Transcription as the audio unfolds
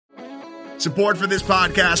Support for this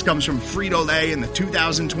podcast comes from Frito-Lay and the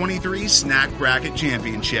 2023 Snack Bracket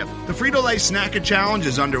Championship. The Frito-Lay Snack Challenge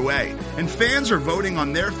is underway, and fans are voting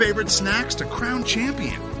on their favorite snacks to crown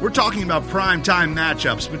champion. We're talking about prime-time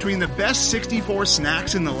matchups between the best 64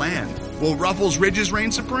 snacks in the land. Will Ruffles Ridges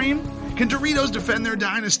reign supreme? Can Doritos defend their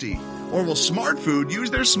dynasty? Or will Smart Food use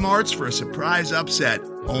their smarts for a surprise upset?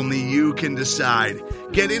 Only you can decide.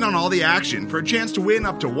 Get in on all the action for a chance to win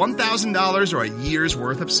up to $1,000 or a year's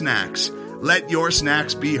worth of snacks. Let your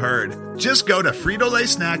snacks be heard. Just go to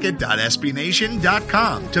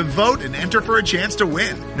fritolaysnacket.sbnation.com to vote and enter for a chance to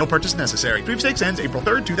win. No purchase necessary. Sweepstakes ends April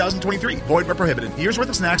 3rd, 2023. Void where prohibited. Year's worth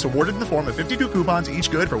of snacks awarded in the form of 52 coupons, each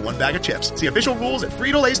good for one bag of chips. See official rules at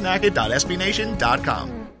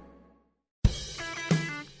fritolaysnacket.sbnation.com.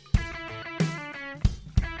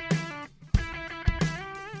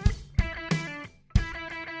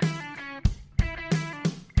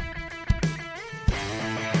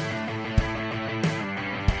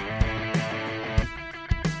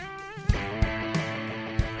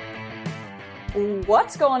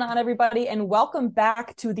 What's going on, everybody, and welcome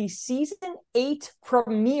back to the Season 8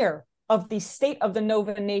 premiere of the State of the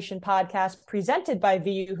Nova Nation podcast presented by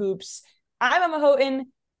VU Hoops. I'm Emma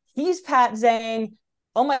Houghton. He's Pat Zhang.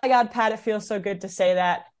 Oh my God, Pat, it feels so good to say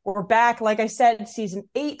that. We're back. Like I said, Season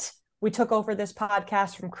 8. We took over this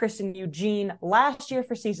podcast from Chris and Eugene last year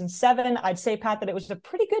for Season 7. I'd say, Pat, that it was a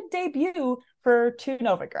pretty good debut for two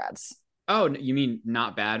Nova grads. Oh, you mean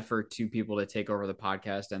not bad for two people to take over the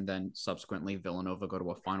podcast and then subsequently Villanova go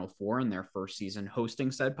to a Final Four in their first season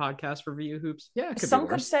hosting said podcast for VU Hoops? Yeah, it could Some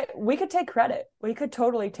be worse. could say we could take credit. We could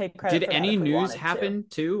totally take credit. Did any news happen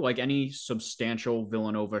too? Like any substantial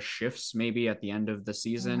Villanova shifts maybe at the end of the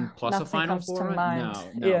season plus a Final Four? No.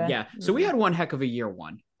 Yeah. So we had one heck of a year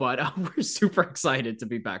one, but we're super excited to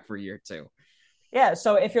be back for year two. Yeah.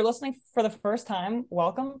 So if you're listening for the first time,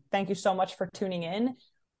 welcome. Thank you so much for tuning in.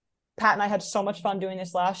 Pat and I had so much fun doing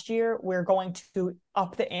this last year. We're going to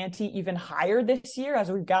up the ante even higher this year as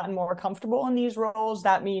we've gotten more comfortable in these roles.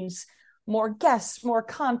 That means more guests, more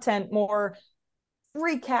content, more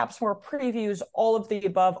recaps, more previews, all of the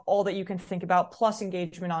above, all that you can think about, plus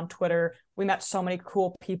engagement on Twitter. We met so many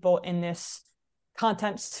cool people in this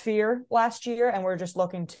content sphere last year, and we're just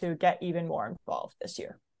looking to get even more involved this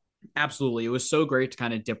year. Absolutely. It was so great to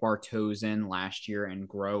kind of dip our toes in last year and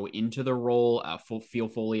grow into the role, feel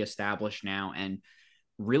fully established now, and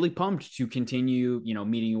really pumped to continue,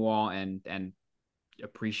 meeting you all and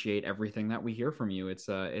appreciate everything that we hear from you.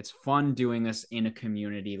 It's fun doing this in a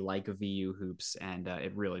community like VU Hoops, and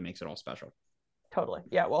it really makes it all special. Totally.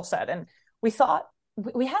 Yeah, well said. And we thought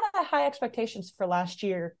we had high expectations for last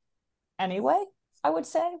year anyway, I would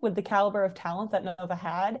say, with the caliber of talent that Nova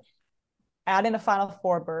had. Add in a Final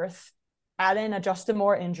Four berth, add in a Justin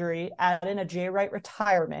Moore injury, add in a Jay Wright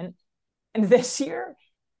retirement. And this year,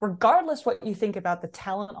 regardless what you think about the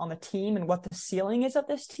talent on the team and what the ceiling is of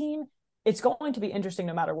this team, it's going to be interesting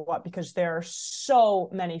no matter what, because there are so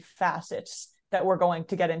many facets that we're going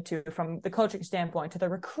to get into, from the coaching standpoint to the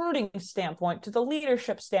recruiting standpoint to the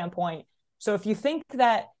leadership standpoint. So if you think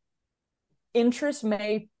that interest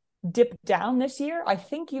may dip down this year, I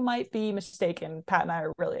think you might be mistaken. Pat and I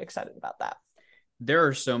are really excited about that. There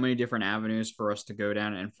are so many different avenues for us to go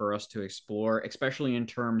down and for us to explore, especially in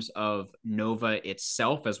terms of Nova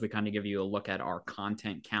itself, as we kind of give you a look at our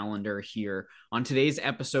content calendar here. On today's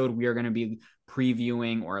episode, we are going to be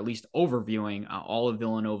previewing, or at least overviewing, all of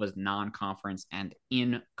Villanova's non-conference and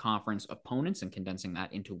in-conference opponents and condensing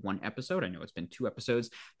that into one episode. I know it's been 2 episodes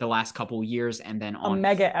the last couple years, and then on a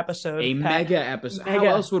mega episode. Mega episode. How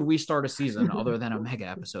else would we start a season other than a mega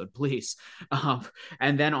episode, please?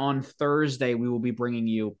 And then on Thursday, we will be bringing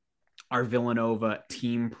you our Villanova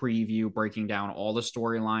team preview, breaking down all the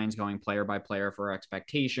storylines, going player by player for our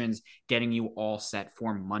expectations, getting you all set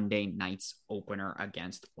for Monday night's opener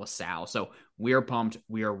against LaSalle. So we are pumped.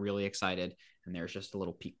 We are really excited. And there's just a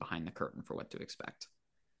little peek behind the curtain for what to expect.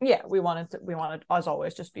 Yeah, we wanted, as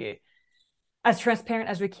always, just be as transparent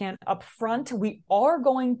as we can up front. We are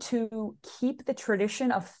going to keep the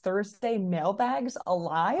tradition of Thursday mailbags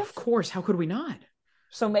alive. Of course. How could we not?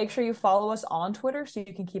 So make sure you follow us on Twitter so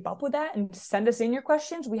you can keep up with that and send us in your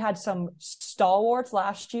questions. We had some stalwarts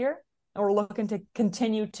last year, and we're looking to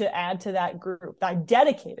continue to add to that group, that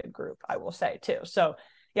dedicated group, I will say, too. So,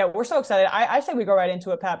 yeah, we're so excited. I say we go right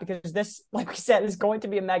into it, Pat, because this, like we said, is going to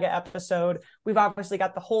be a mega episode. We've obviously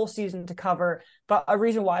got the whole season to cover, but a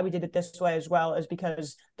reason why we did it this way as well is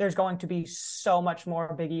because there's going to be so much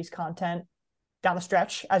more Big East content down the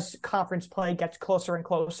stretch as conference play gets closer and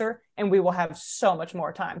closer, and we will have so much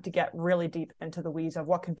more time to get really deep into the weeds of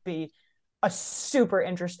what could be a super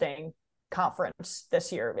interesting conference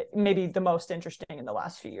this year. Maybe the most interesting in the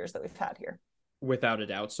last few years that we've had here. Without a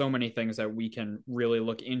doubt. So many things that we can really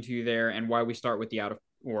look into there. And why we start with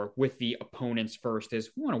the opponents first is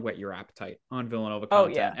we want to whet your appetite on Villanova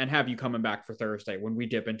content and have you coming back for Thursday when we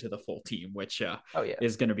dip into the full team, which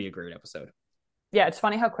is going to be a great episode. Yeah, it's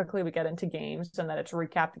funny how quickly we get into games and then it's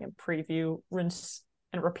recapping and preview, rinse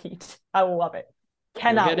and repeat. I love it.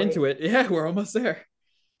 Cannot get into it. Yeah, we're almost there.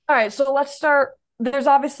 All right, so let's start. There's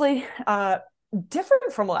obviously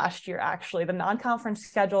different from last year, actually. The non-conference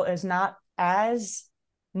schedule is not as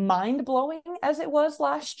mind-blowing as it was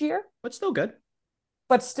last year. But still good.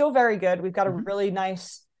 But still very good. We've got a really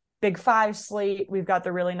nice Big 5 slate. We've got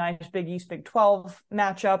the really nice Big East, Big 12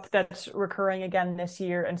 matchup that's recurring again this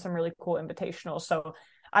year and some really cool invitationals. So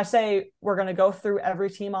I say we're going to go through every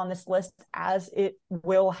team on this list as it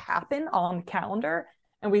will happen on the calendar.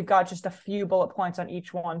 And we've got just a few bullet points on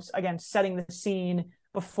each one. Again, setting the scene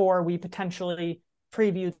before we potentially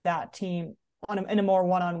preview that team in a more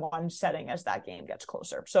one-on-one setting as that game gets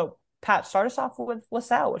closer. So, Pat, start us off with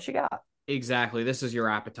LaSalle. What you got? Exactly. This is your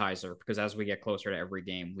appetizer because as we get closer to every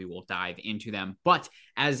game, we will dive into them. But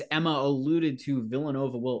as Emma alluded to,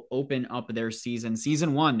 Villanova will open up their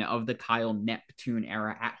season 1 of the Kyle Neptune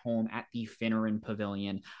era at home at the Finneran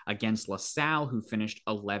Pavilion against LaSalle, who finished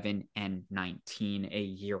 11-19 a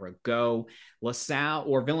year ago. LaSalle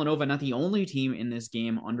or Villanova, not the only team in this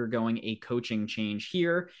game undergoing a coaching change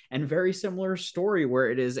here, and very similar story where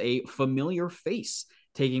it is a familiar face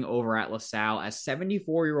taking over at LaSalle as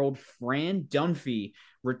 74-year-old Fran Dunphy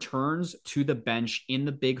returns to the bench in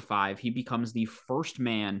the Big 5. He becomes the first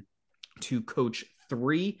man to coach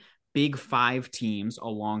 3 Big 5 teams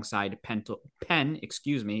alongside Penn,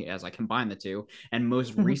 as I combine the two, and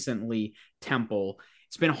most recently Temple.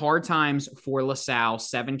 It's been hard times for LaSalle,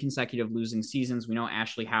 7 consecutive losing seasons. We know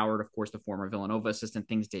Ashley Howard, of course, the former Villanova assistant,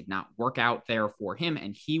 things did not work out there for him,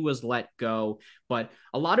 and he was let go. But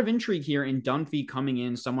a lot of intrigue here in Dunphy coming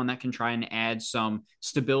in, someone that can try and add some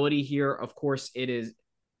stability here. Of course, it is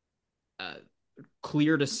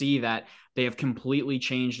clear to see that they have completely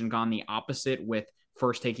changed and gone the opposite with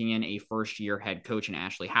first taking in a first-year head coach in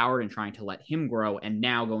Ashley Howard and trying to let him grow, and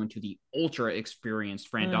now going to the ultra-experienced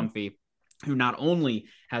Fran Dunphy, who not only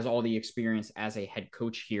has all the experience as a head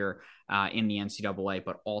coach here in the NCAA,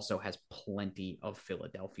 but also has plenty of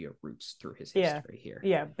Philadelphia roots through his history here.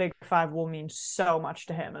 Yeah, Big 5 will mean so much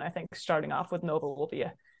to him. And I think starting off with Nova will be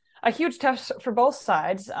a huge test for both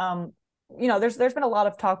sides. There's been a lot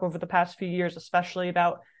of talk over the past few years, especially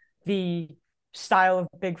about the style of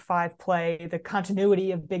Big 5 play, the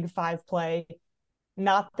continuity of Big 5 play.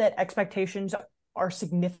 Not that expectations are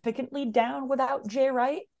significantly down without Jay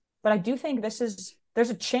Wright, but I do think there's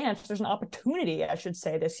an opportunity, I should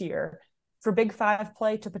say, this year for Big 5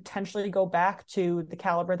 play to potentially go back to the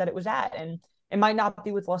caliber that it was at. And it might not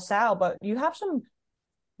be with LaSalle, but you have some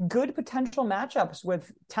good potential matchups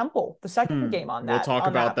with Temple, the second game on that. We'll talk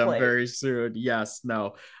about them very soon. Yes,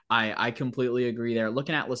 no, I completely agree there.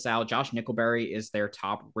 Looking at LaSalle, Josh Nickelberry is their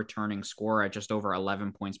top returning scorer at just over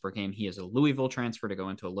 11 points per game. He is a Louisville transfer, to go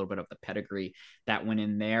into a little bit of the pedigree that went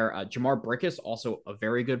in there. Jamar Brickus, also a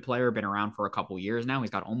very good player, been around for a couple years now. He's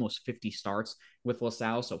got almost 50 starts with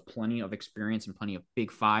LaSalle, so plenty of experience and plenty of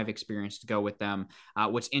Big 5 experience to go with them.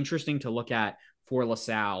 What's interesting to look at for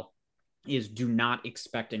LaSalle is do not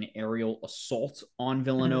expect an aerial assault on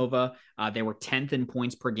Villanova. They were 10th in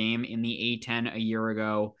points per game in the A10 a year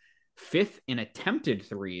ago, 5th in attempted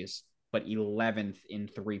threes, but 11th in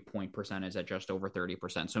 3-point percentage at just over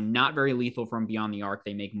 30%. So not very lethal from beyond the arc.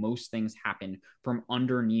 They make most things happen from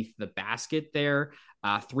underneath the basket there.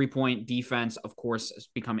 3-point defense, of course, has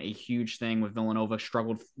become a huge thing with Villanova.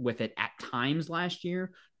 Struggled with it at times last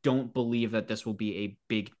year. Don't believe that this will be a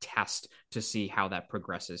big test to see how that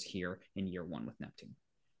progresses here in year 1 with Neptune.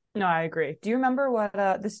 No, I agree. Do you remember what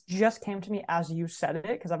this just came to me as you said it?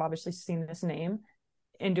 Because I've obviously seen this name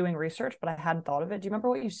in doing research, but I hadn't thought of it. Do you remember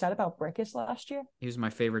what you said about Brickus last year? He was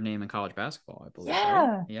my favorite name in college basketball, I believe.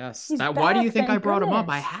 Yeah. Right? Yes. Why do you think I brought him up?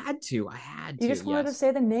 I had to. You just wanted to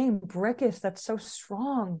say the name Brickus. That's so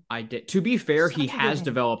strong. I did. To be fair, he has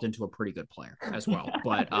developed into a pretty good player as well,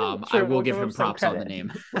 but I will give him props on the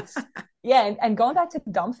name. Yeah, and going back to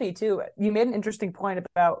Dunphy too, you made an interesting point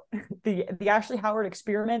about the Ashley Howard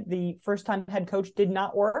experiment. The first-time head coach did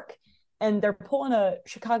not work. And they're pulling a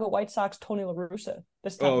Chicago White Sox Tony La Russa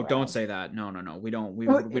this time. Oh, don't say that. No. We don't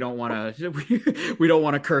want to. We don't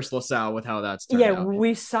want to curse LaSalle with how that's turned out. Yeah,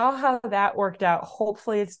 we saw how that worked out.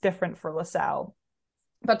 Hopefully, it's different for LaSalle.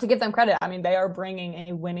 But to give them credit, I mean, they are bringing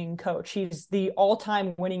a winning coach. He's the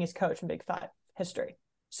all-time winningest coach in Big 5 history.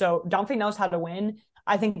 So Dunphy knows how to win.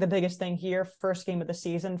 I think the biggest thing here, first game of the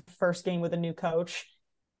season, first game with a new coach,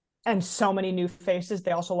 and so many new faces.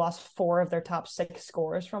 They also lost 4 of their top 6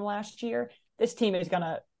 scorers from last year. This team is going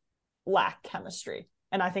to lack chemistry.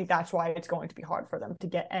 And I think that's why it's going to be hard for them to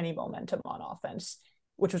get any momentum on offense,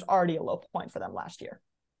 which was already a low point for them last year.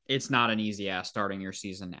 It's not an easy ass starting your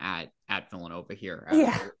season at Villanova here.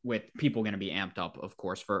 With people going to be amped up, of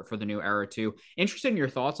course, for the new era too. Interested in your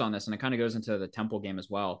thoughts on this, and it kind of goes into the Temple game as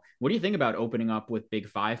well. What do you think about opening up with Big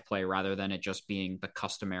Five play rather than it just being the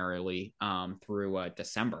customarily through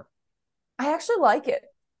December? I actually like it,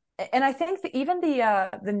 and I think that even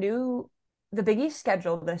the Big East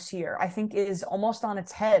schedule this year, I think, is almost on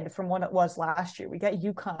its head from what it was last year. We get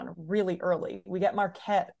UConn really early. We get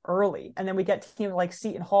Marquette early. And then we get teams like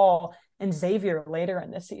Seton Hall and Xavier later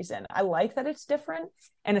in the season. I like that it's different.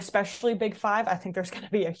 And especially Big Five, I think there's going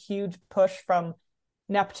to be a huge push from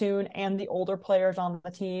Neptune and the older players on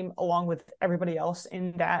the team, along with everybody else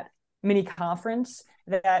in that mini conference,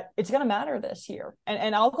 that it's going to matter this year.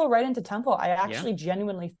 And I'll go right into Temple. I actually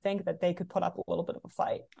genuinely think that they could put up a little bit of a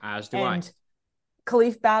fight. As do I.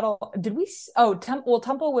 Khalif Battle,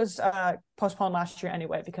 Temple was postponed last year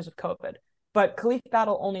anyway because of COVID, but Khalif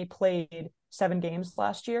Battle only played 7 games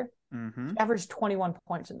last year. He averaged 21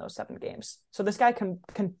 points in those 7 games. So this guy can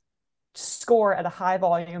score at a high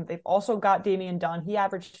volume. They've also got Damian Dunn. He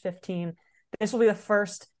averaged 15. This will be the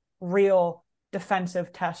first real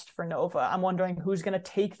defensive test for Nova. I'm wondering who's going to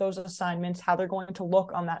take those assignments, how they're going to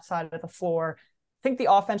look on that side of the floor. I think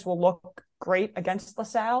the offense will look great against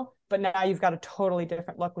LaSalle, but now you've got a totally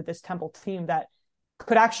different look with this Temple team that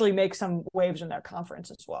could actually make some waves in their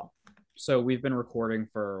conference as well. So we've been recording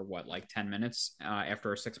for 10 minutes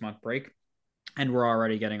after a 6-month break, and we're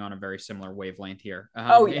already getting on a very similar wavelength here.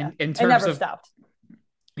 In terms it never stopped.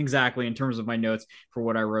 Exactly. In terms of my notes for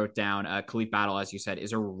what I wrote down, Khalif Battle, as you said,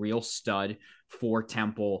 is a real stud for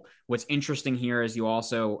Temple. What's interesting here, as you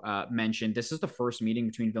also mentioned, this is the first meeting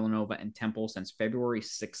between Villanova and Temple since February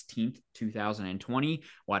 16th, 2020.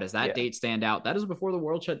 Why does that date stand out? That is before the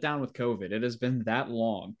world shut down with COVID. It has been that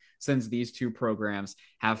long since these two programs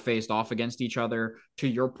have faced off against each other. To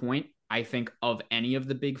your point, I think of any of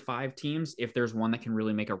the Big Five teams, if there's one that can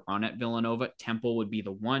really make a run at Villanova, Temple would be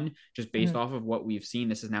the one, just based off of what we've seen.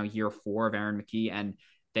 This is now year 4 of Aaron McKee, and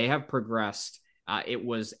they have progressed. It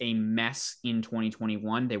was a mess in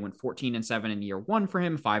 2021. They went 14-7 in year 1 for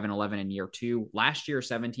him, 5-11 in year 2. Last year,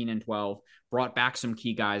 17-12, brought back some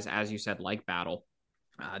key guys, as you said, like Battle.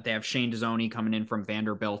 They have Shane Dezzoni coming in from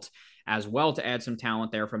Vanderbilt as well to add some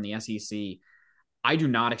talent there from the SEC. I do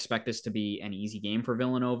not expect this to be an easy game for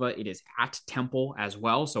Villanova. It is at Temple as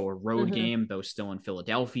well, so a road game, though still in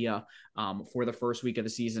Philadelphia for the first week of the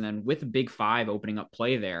season. And with the Big Five opening up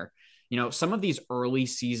play there, some of these early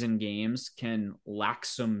season games can lack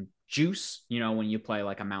some juice, when you play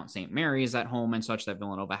like a Mount St. Mary's at home and such that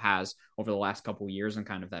Villanova has over the last couple of years and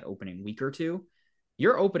kind of that opening week or two.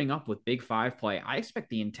 You're opening up with Big Five play. I expect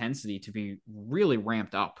the intensity to be really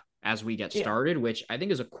ramped up as we get started, which I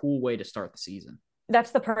think is a cool way to start the season.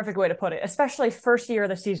 That's the perfect way to put it, especially first year of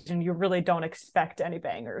the season. You really don't expect any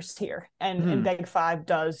bangers here. And Big Five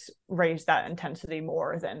does raise that intensity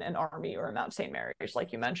more than an Army or a Mount St. Mary's,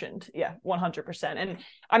 like you mentioned. Yeah, 100%. And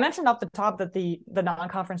I mentioned off the top that the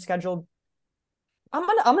non-conference schedule, I'm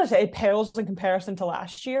gonna say it pales in comparison to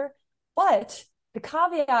last year. But the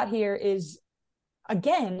caveat here is,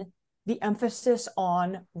 again, the emphasis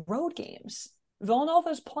on road games.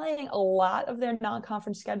 Villanova is playing a lot of their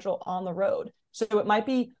non-conference schedule on the road. So it might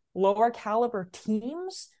be lower caliber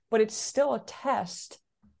teams, but it's still a test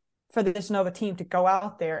for this Nova team to go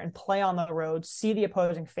out there and play on the road, see the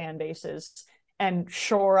opposing fan bases, and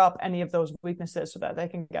shore up any of those weaknesses so that they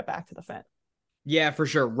can get back to the fin. Yeah, for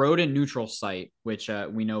sure. Road and neutral site, which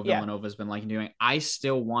we know Villanova has been liking doing. I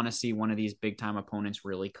still want to see one of these big time opponents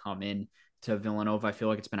really come in to Villanova. I feel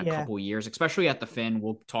like it's been a couple years, especially at the Fin.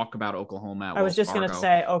 We'll talk about Oklahoma at I was just going to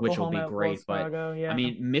say Oklahoma, which will be great. Fargo, but I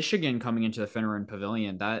mean, Michigan coming into the Finneran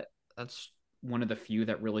Pavilion, that's one of the few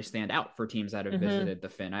that really stand out for teams that have visited the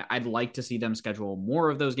Fin. I'd like to see them schedule more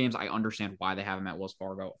of those games. I understand why they have them at Wells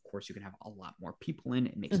Fargo. Of course, you can have a lot more people in.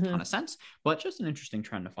 It makes a ton of sense, but just an interesting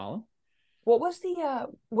trend to follow. What was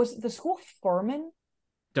the school Furman?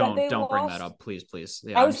 Don't bring that up, please.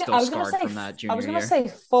 Yeah, I'm still scarred from that junior year. I was going to say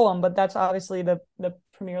Fulham, but that's obviously the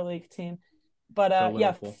Premier League team. But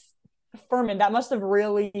Furman, that must have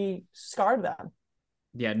really scarred them.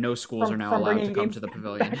 Yeah, no schools are now allowed to come to the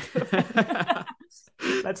Pavilion.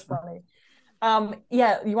 That's funny.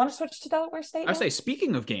 You want to switch to Delaware State? I say,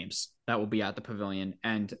 speaking of games that will be at the Pavilion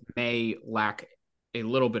and may lack a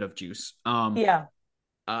little bit of juice.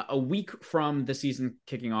 A week from the season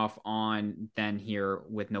kicking off on then here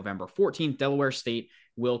with November 14th, Delaware State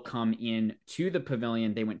will come in to the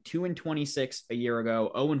Pavilion. They went 2-26 a year ago,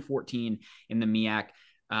 0-14 in the MEAC.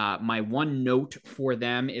 My one note for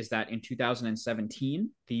them is that in 2017,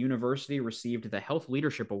 the university received the Health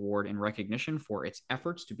Leadership Award in recognition for its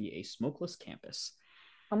efforts to be a smokeless campus.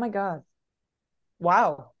 Oh my God.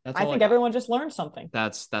 Wow. I think everyone just learned something.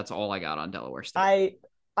 That's all I got on Delaware State.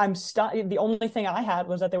 I'm stunned. The only thing I had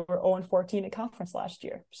was that they were 0-14 at conference last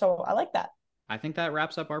year. So I like that. I think that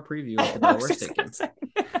wraps up our preview of the Delaware State game.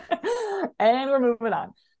 And we're moving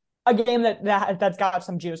on. A game that's got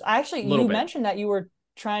some juice. You mentioned that you were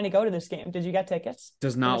trying to go to this game. Did you get tickets?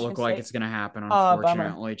 Does not look like it's going to happen,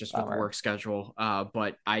 unfortunately, just with work schedule.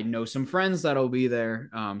 But I know some friends that'll be there,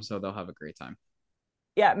 so they'll have a great time.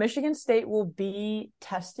 Yeah, Michigan State will be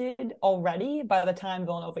tested already by the time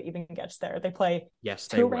Villanova even gets there. They play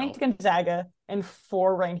 2 ranked Gonzaga and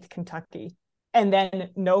 4 ranked Kentucky. And then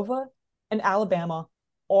Nova and Alabama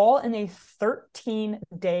all in a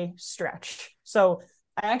 13-day stretch. So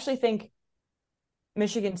I actually think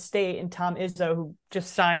Michigan State and Tom Izzo, who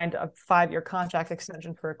just signed a 5-year contract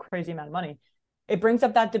extension for a crazy amount of money, it brings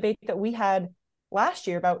up that debate that we had last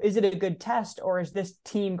year about, is it a good test, or is this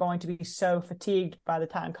team going to be so fatigued by the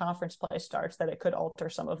time conference play starts that it could alter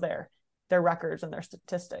some of their records and their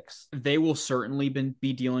statistics? They will certainly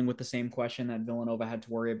be dealing with the same question that Villanova had to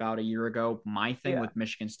worry about a year ago. My thing with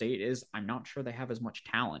Michigan State is I'm not sure they have as much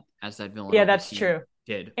talent as that Villanova team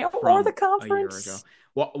did or the conference a year ago.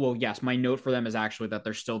 Well, yes, my note for them is actually that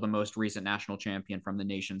they're still the most recent national champion from the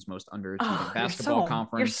nation's most underachieving basketball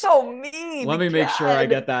conference. You're so mean. Let me make sure I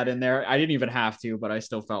get that in there. I didn't even have to, but I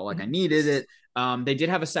still felt like I needed it. They did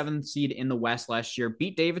have a 7th seed in the West last year,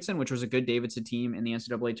 beat Davidson, which was a good Davidson team in the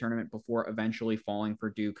NCAA tournament before eventually falling to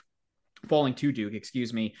Duke.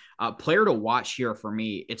 Player to watch here for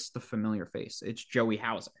me, it's the familiar face. It's Joey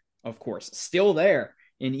Hauser, of course, still there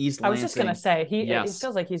in East Lansing. I was just gonna say he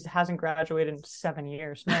feels like he hasn't graduated in 7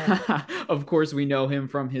 years, man. Of course, we know him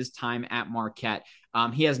from his time at Marquette.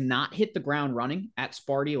 He has not hit the ground running at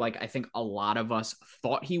Sparty like I think a lot of us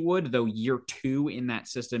thought he would, though year 2 in that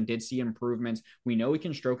system did see improvements. We know he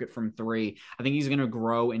can stroke it from 3. I think he's going to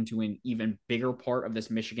grow into an even bigger part of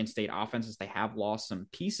this Michigan State offense as they have lost some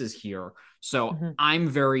pieces here. So I'm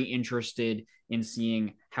very interested in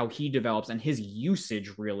seeing how he develops and his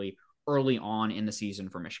usage really early on in the season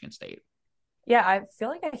for Michigan State. Yeah, I feel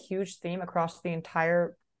like a huge theme across the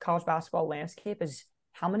entire college basketball landscape is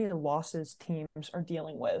how many losses teams are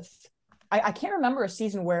dealing with. I can't remember a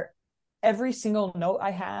season where every single note I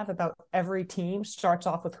have about every team starts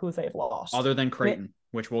off with who they've lost. Other than Creighton,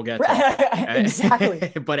 which we'll get to.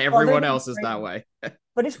 Exactly. But everyone else is that way.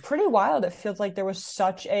 But it's pretty wild. It feels like there was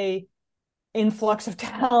such a influx of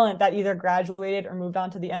talent that either graduated or moved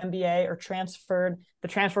on to the NBA or transferred. The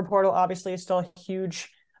transfer portal obviously is still a huge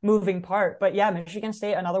moving part. But yeah, Michigan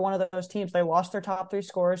State, another one of those teams. They lost their top 3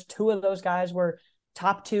 scorers. 2 of those guys were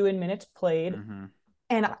top 2 in minutes played.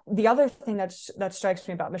 And the other thing that strikes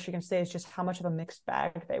me about Michigan State is just how much of a mixed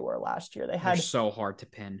bag they were last year. They're so hard to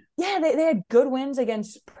pin. Yeah, they had good wins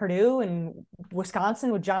against Purdue and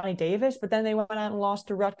Wisconsin with Johnny Davis, but then they went out and lost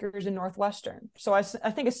to Rutgers and Northwestern. So I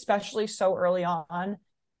think especially so early on,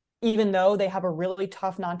 even though they have a really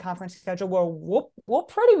tough non-conference schedule where we'll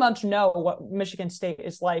pretty much know what Michigan State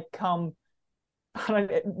is like come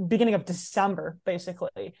beginning of December,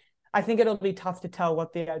 basically. I think it'll be tough to tell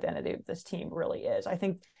what the identity of this team really is. I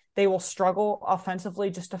think they will struggle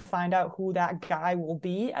offensively just to find out who that guy will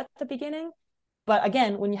be at the beginning. But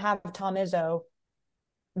again, when you have Tom Izzo,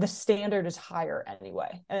 the standard is higher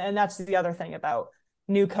anyway. And that's the other thing about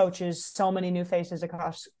new coaches, so many new faces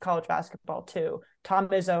across college basketball too. Tom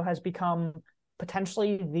Izzo has become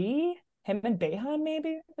potentially him and Boeheim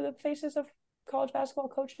maybe are the faces of college basketball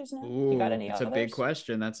coaches now? Ooh, you got any others? A big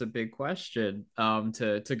question. That's a big question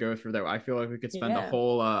to go through that. I feel like we could spend a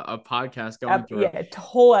whole a podcast going through a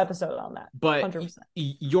whole episode on that. But 100%.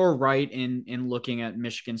 You're right in looking at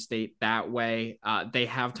Michigan State that way. They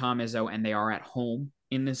have Tom Izzo and they are at home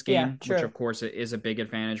in this game, which of course is a big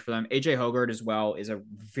advantage for them. AJ Hoggard as well is a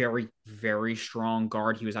very, very strong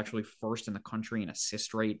guard. He was actually first in the country in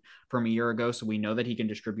assist rate from a year ago. So we know that he can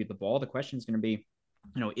distribute the ball. The question is going to be,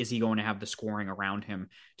 is he going to have the scoring around him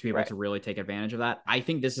to be able to really take advantage of that? I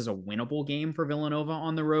think this is a winnable game for Villanova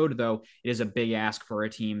on the road, though it is a big ask for a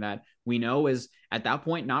team that we know is at that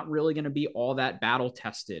point not really going to be all that battle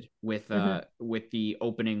tested with the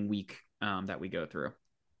opening week that we go through.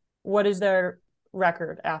 What is their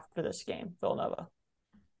record after this game, Villanova?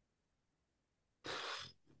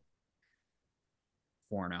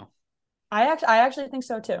 4-0. I actually think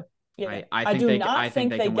so too. Yeah, I do think not I think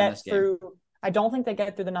think they they can win get this game. through. I don't think they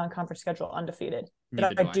get through the non-conference schedule undefeated,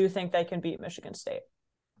 Neither but I do I. do think they can beat Michigan State.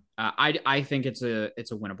 I think it's a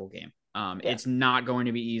winnable game. It's not going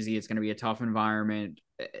to be easy. It's going to be a tough environment.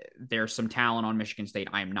 There's some talent on Michigan State.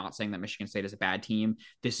 I am not saying that Michigan State is a bad team.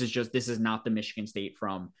 This is not the Michigan State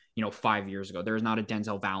from 5 years ago. There's not a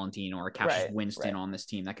Denzel Valentine or a Cassius Winston on this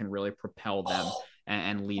team that can really propel them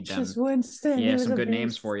and lead them. Winston, yeah, some good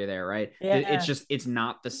names for you there, right? Yeah. It's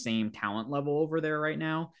not the same talent level over there right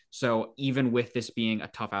now. So even with this being a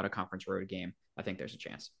tough out of conference road game, I think there's a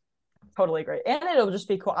chance. Totally agree. And it'll just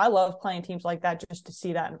be cool. I love playing teams like that just to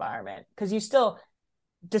see that environment, because you still,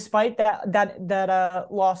 despite that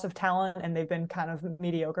loss of talent, and they've been kind of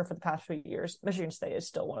mediocre for the past few years, Michigan State is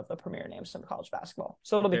still one of the premier names in college basketball.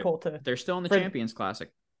 So it'll be cool they're still in the Champions Classic.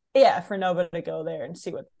 Yeah, for Nova to go there and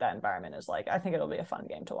see what that environment is like. I think it'll be a fun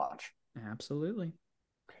game to watch. Absolutely.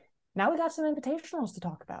 Now we got some invitationals to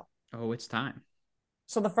talk about. Oh, it's time.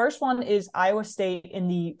 So the first one is Iowa State in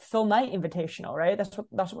the Phil Knight Invitational, right?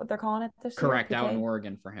 That's what they're calling it this year. Correct, out in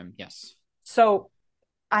Oregon for him. Yes. So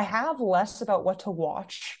I have less about what to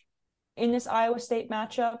watch in this Iowa State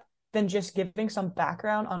matchup than just giving some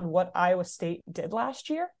background on what Iowa State did last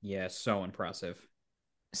year. Yeah, so impressive.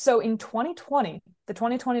 So in 2020, the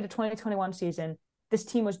 2020 to 2021 season, this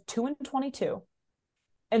team was 2-22,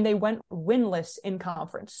 and they went winless in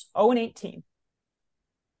conference, 0-18.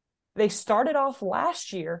 They started off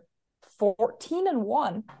last year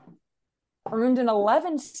 14-1, earned an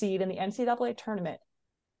 11 seed in the NCAA tournament,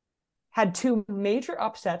 had two major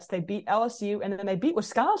upsets. They beat LSU, and then they beat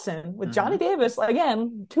Wisconsin with Johnny Davis.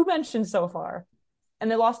 Again, 2 mentions so far. And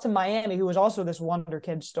they lost to Miami, who was also this wonder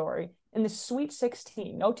kid story, in the Sweet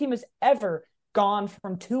 16. No team has ever gone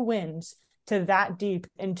from 2 wins to that deep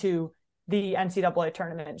into the NCAA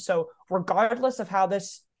tournament. So regardless of how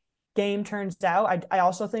this game turns out, I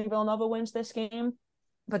also think Villanova wins this game,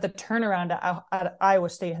 but the turnaround at Iowa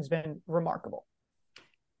State has been remarkable.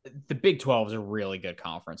 The Big 12 is a really good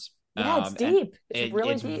conference. Yeah, it's deep.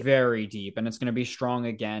 It's deep. Very deep, and it's going to be strong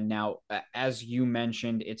again. Now, as you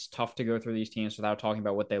mentioned, it's tough to go through these teams without talking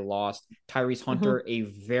about what they lost. Tyrese Hunter, a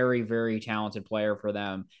very, very talented player for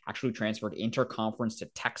them, actually transferred interconference to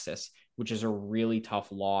Texas, which is a really tough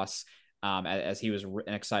loss, as he was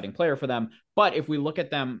an exciting player for them. But if we look at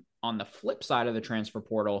them on the flip side of the transfer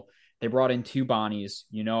portal, they brought in 2 Bonnies.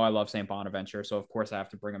 I love St. Bonaventure, so of course I have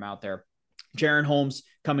to bring him out there. Jaron Holmes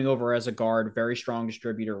coming over as a guard, very strong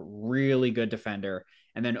distributor, really good defender.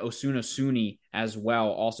 And then Osuna Suni as well,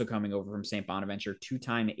 also coming over from St. Bonaventure,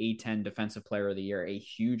 2-time A10 Defensive Player of the Year, a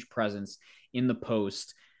huge presence in the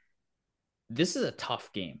post. This is a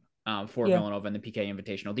tough game for Villanova and the PK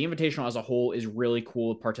Invitational. The Invitational as a whole is really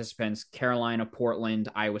cool. Participants: Carolina, Portland,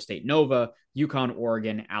 Iowa State Nova, UConn,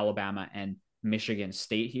 Oregon, Alabama, and Michigan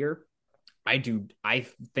State here. I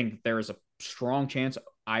think there is a strong chance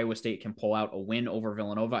Iowa State can pull out a win over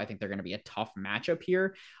Villanova. I think they're going to be a tough matchup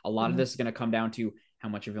here. A lot of this is going to come down to how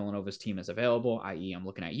much of Villanova's team is available, i.e. I'm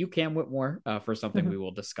looking at you, Cam Whitmore, for something we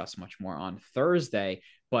will discuss much more on Thursday.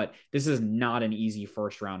 But this is not an easy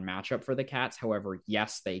first-round matchup for the Cats. However,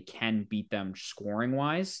 yes, they can beat them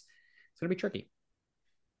scoring-wise. It's going to be tricky.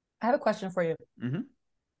 I have a question for you.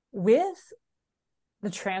 With the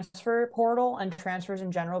transfer portal and transfers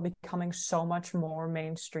in general becoming so much more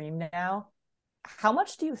mainstream now, how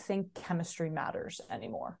much do you think chemistry matters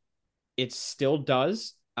anymore? It still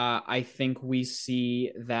does. I think we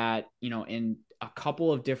see that, in a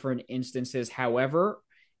couple of different instances. However,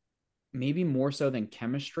 maybe more so than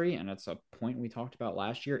chemistry, and it's a point we talked about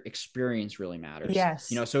last year, experience really matters.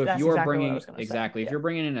 Yes. So if you're bringing if you're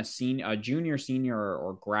bringing in a junior, senior,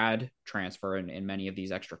 or grad transfer in many of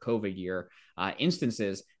these extra COVID year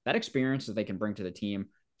instances, that experience that they can bring to the team,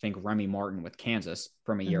 think Remy Martin with Kansas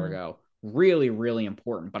from a year ago, really, really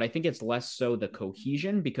important. But I think it's less so the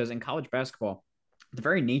cohesion, because in college basketball, the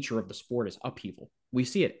very nature of the sport is upheaval. We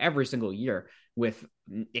see it every single year with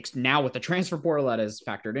the transfer portal that is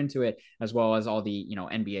factored into it, as well as all the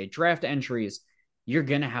NBA draft entries. You're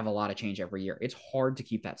going to have a lot of change every year. It's hard to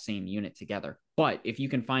keep that same unit together. But if you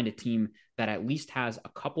can find a team that at least has a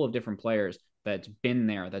couple of different players that's been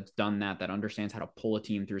there, that's done that understands how to pull a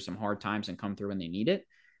team through some hard times and come through when they need it,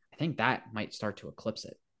 I think that might start to eclipse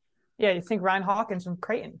it. Yeah, you think Ryan Hawkins from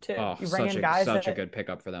Creighton too. Oh, you bring in guys such a good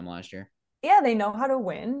pickup for them last year. Yeah, they know how to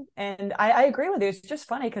win. And I agree with you. It's just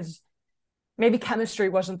funny because maybe chemistry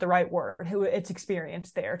wasn't the right word. It's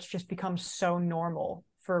experience there. It's just become so normal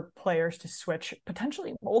for players to switch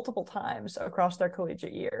potentially multiple times across their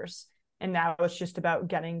collegiate years. And now it's just about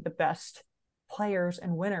getting the best players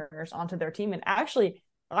and winners onto their team. And actually,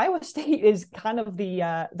 Iowa State is kind of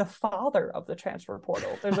the father of the transfer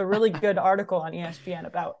portal. There's a really good article on ESPN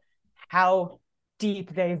about how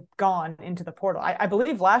deep they've gone into the portal. I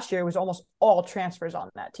believe last year was almost all transfers on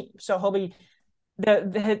that team. So he'll be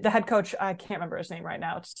the head coach. I can't remember his name right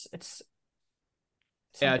now. It's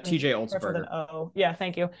TJ starts with an Olsberger. O. Yeah,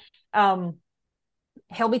 thank you.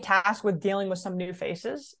 He'll be tasked with dealing with some new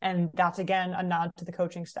faces, and that's again a nod to the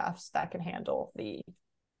coaching staffs that can handle the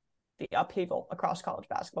upheaval across college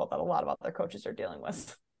basketball that a lot of other coaches are dealing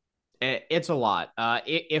with. It's a lot.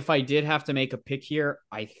 If I did have to make a pick here,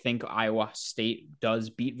 I think Iowa State does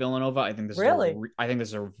beat Villanova. I think this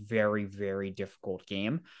is a very, very difficult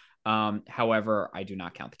game. However, I do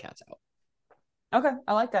not count the Cats out. Okay,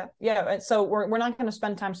 I like that. Yeah, so we're not going to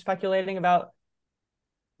spend time speculating about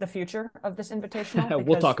the future of this invitational.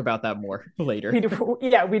 We'll talk about that more later.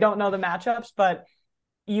 We don't know the matchups, but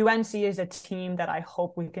UNC is a team that I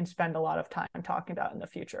hope we can spend a lot of time talking about in the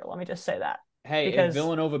future. Let me just say that. Hey, if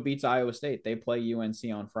Villanova beats Iowa State, they play UNC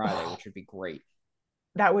on Friday, which would be great.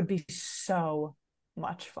 That would be so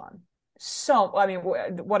much fun. So, I mean,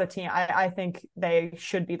 what a team. I think they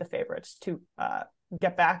should be the favorites to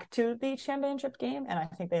get back to the championship game, and I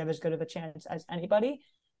think they have as good of a chance as anybody.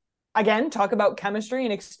 Again, talk about chemistry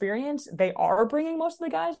and experience. They are bringing most of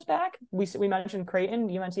the guys back. We mentioned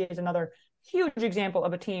Creighton. UNC is another huge example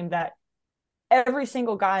of a team that every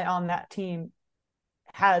single guy on that team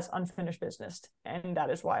has unfinished business, and that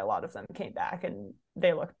is why a lot of them came back, and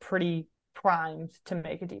they look pretty primed to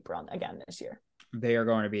make a deep run again this year. They are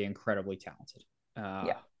going to be incredibly talented.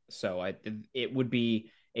 So it would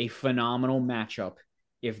be a phenomenal matchup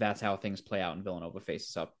if that's how things play out and Villanova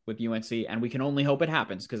faces up with UNC, and we can only hope it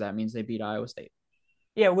happens because that means they beat Iowa State.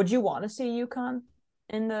 Yeah, would you want to see UConn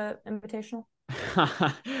in the Invitational?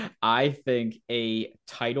 I think a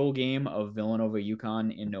title game of Villanova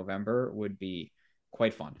UConn in November would be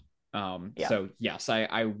quite fun. So yes,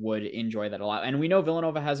 I would enjoy that a lot. And we know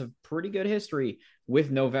Villanova has a pretty good history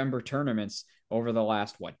with November tournaments over the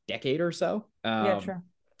last, decade or so? Sure.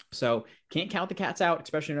 So can't count the Cats out,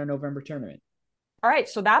 especially in a November tournament. All right,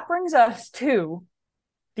 so that brings us to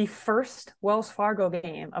the first Wells Fargo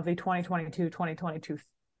game of the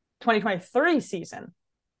 2023 season.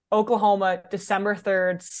 Oklahoma, December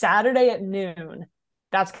 3rd, Saturday at noon.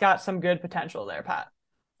 That's got some good potential there, Pat.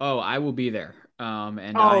 Oh, I will be there.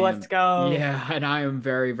 Let's go. Yeah, and I am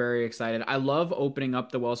very, very excited. I love opening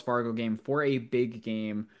up the Wells Fargo game for a big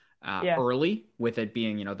game early, with it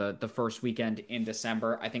being, the first weekend in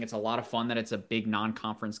December. I think it's a lot of fun that it's a big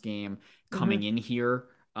non-conference game coming in here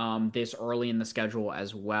this early in the schedule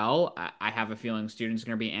as well. I have a feeling students are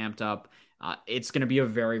going to be amped up. It's going to be a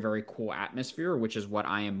very, very cool atmosphere, which is what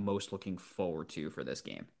I am most looking forward to for this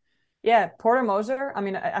game. Yeah, Porter Moser. I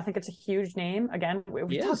mean, I think it's a huge name. Again,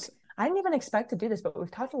 I didn't even expect to do this, but we've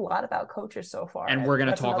talked a lot about coaches so far. And we're going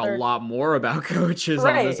to talk a lot more about coaches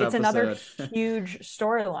on this episode. It's another huge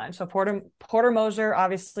storyline. So Porter Moser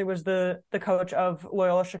obviously was the coach of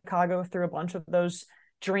Loyola Chicago through a bunch of those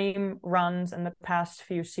dream runs in the past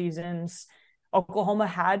few seasons. Oklahoma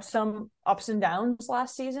had some ups and downs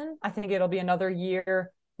last season. I think it'll be another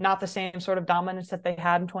year, not the same sort of dominance that they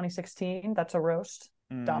had in 2016. That's a roast.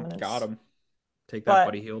 Dominance. Got him. Take that,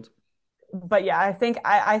 Buddy Hield. But yeah, I think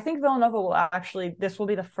Villanova will actually, this will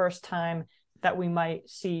be the first time that we might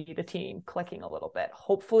see the team clicking a little bit.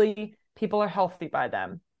 Hopefully people are healthy by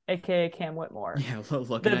then, aka Cam Whitmore. Yeah,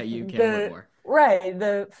 looking at you, Cam Whitmore. Right.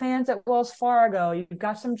 The fans at Wells Fargo, you've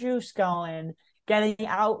got some juice going, getting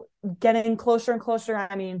closer and closer,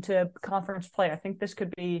 to conference play. I think this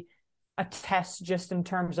could be a test just in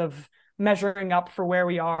terms of measuring up for where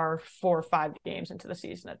we are 4 or 5 games into the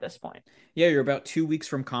season at this point. Yeah, you're about 2 weeks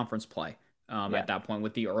from conference play at that point,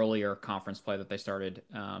 with the earlier conference play that they started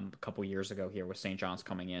a couple years ago here with St. John's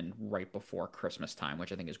coming in right before Christmas time,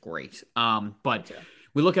 which I think is great. But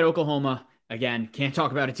we look at Oklahoma. Again, can't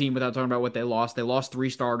talk about a team without talking about what they lost. They lost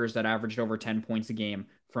 3 starters that averaged over 10 points a game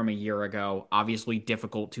from a year ago. Obviously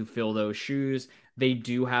difficult to fill those shoes. They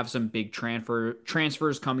do have some big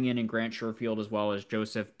transfers coming in Grant Sherfield as well as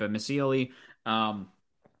Joseph Bamisili.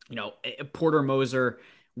 Porter Moser,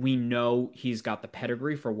 we know he's got the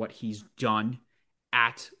pedigree for what he's done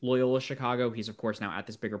at Loyola Chicago. He's, of course, now at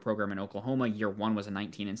this bigger program in Oklahoma. Year 1 was a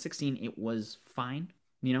 19-16. It was fine,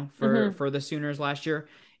 for the Sooners last year.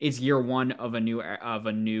 It's year 1 of a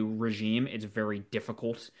new regime. It's very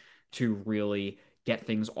difficult to really get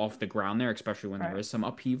things off the ground there, especially when there is some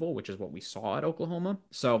upheaval, which is what we saw at Oklahoma.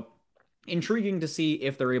 So intriguing to see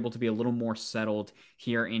if they're able to be a little more settled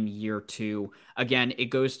here in year 2. Again, it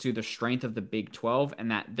goes to the strength of the Big 12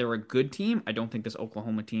 and that they're a good team. I don't think this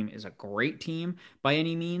Oklahoma team is a great team by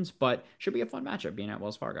any means, but should be a fun matchup being at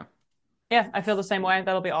Wells Fargo. Yeah, I feel the same way.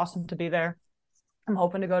 That'll be awesome to be there. I'm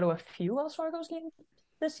hoping to go to a few Wells Fargo's games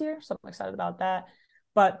this year, so I'm excited about that.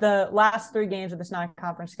 But the last 3 games of this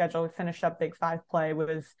non-conference schedule, we finished up Big 5 play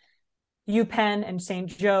with UPenn and St.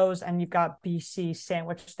 Joe's, and you've got BC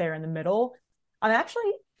sandwiched there in the middle. I'm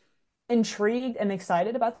actually intrigued and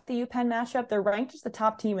excited about the UPenn matchup. They're ranked as the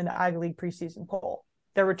top team in the Ivy League preseason poll.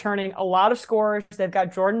 They're returning a lot of scorers. They've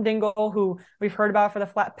got Jordan Dingle, who we've heard about for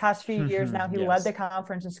the past few years now. He led the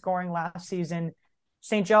conference in scoring last season.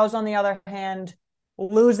 St. Joe's, on the other hand,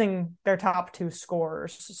 losing their top 2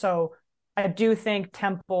 scorers. So I do think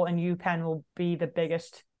Temple and UPenn will be the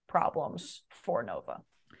biggest problems for Nova.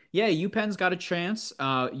 Yeah, UPenn's got a chance.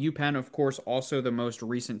 UPenn, of course, also the most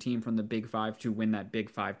recent team from the Big 5 to win that Big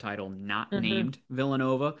 5 title, not named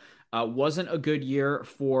Villanova. Wasn't a good year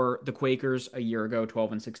for the Quakers a year ago,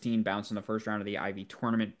 12-16, bounced in the first round of the Ivy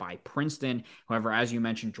tournament by Princeton. However, as you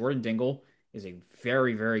mentioned, Jordan Dingle is a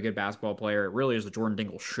very, very good basketball player. It really is the Jordan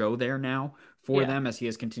Dingle show there now for them as he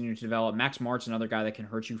has continued to develop. Max Mart's another guy that can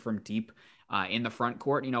hurt you from deep in the front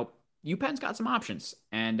court. You know, UPenn's got some options,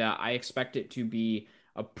 and I expect it to be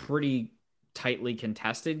a pretty tightly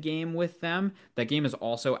contested game with them. That game is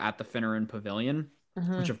also at the Finneran Pavilion,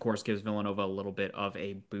 which of course gives Villanova a little bit of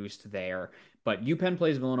a boost there. But UPenn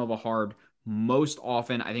plays Villanova hard most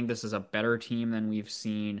often. I think this is a better team than we've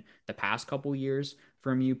seen the past couple years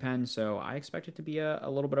from UPenn, so I expect it to be a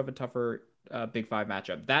little bit of a tougher Big 5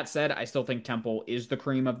 matchup. That said, I still think Temple is the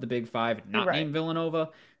cream of the Big 5, not named Villanova,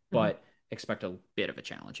 but expect a bit of a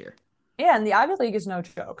challenge here. Yeah, and the Ivy League is no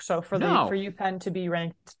joke. So for UPenn to be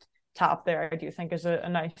ranked top there, I do think is a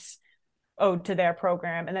nice ode to their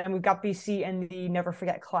program. And then we've got BC and the Never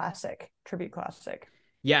Forget Classic, Tribute Classic.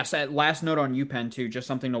 Yes, last note on UPenn too, just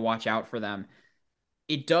something to watch out for them.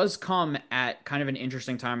 It does come at kind of an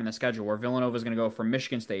interesting time in the schedule where Villanova is going to go from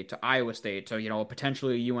Michigan State to Iowa State to, you know,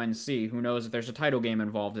 potentially UNC. Who knows if there's a title game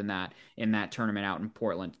involved in that tournament out in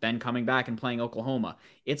Portland. Then coming back and playing Oklahoma.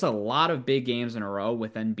 It's a lot of big games in a row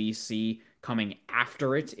with NBC coming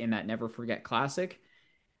after it in that Never Forget Classic.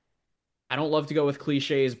 I don't love to go with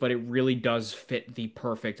cliches, but it really does fit the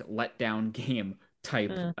perfect letdown game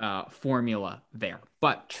type formula there.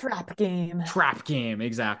 But trap game,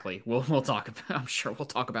 exactly. We'll talk about, I'm sure we'll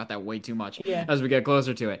talk about that way too much as we get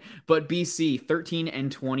closer to it. But BC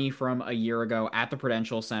 13-20 from a year ago at the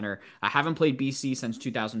Prudential Center. I haven't played BC since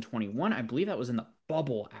 2021. I believe that was in the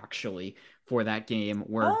bubble actually for that game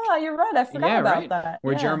where you're right, I forgot about that.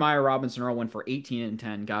 Where Jeremiah Robinson Earl went for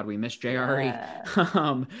 18-10. God, we miss JRE.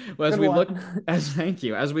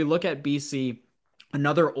 As we look at BC,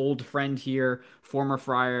 another old friend here, former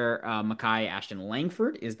Friar Mackay Ashton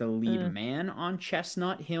Langford is the lead man on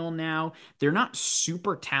Chestnut Hill now. They're not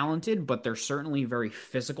super talented, but they're certainly very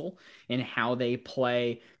physical in how they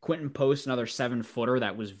play. Quentin Post, another 7-footer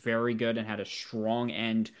that was very good and had a strong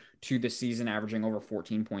end to the season, averaging over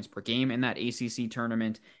 14 points per game in that ACC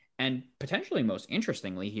tournament. And potentially most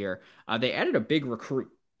interestingly here, they added a big recruit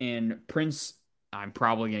in Prince. I'm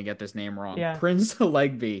probably going to get this name wrong. Prince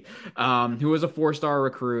Legby, who was a 4-star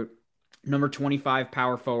recruit, number 25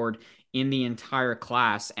 power forward in the entire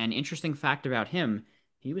class. And interesting fact about him,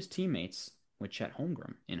 he was teammates with Chet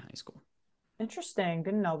Holmgren in high school. Interesting.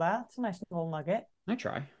 Didn't know that. It's a nice little nugget. I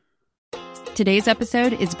try. Today's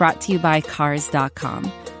episode is brought to you by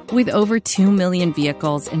Cars.com. With over 2 million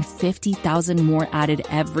vehicles and 50,000 more added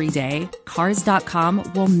every day,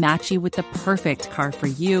 Cars.com will match you with the perfect car for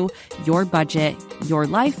you, your budget, your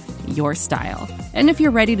life, your style. And if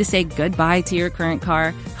you're ready to say goodbye to your current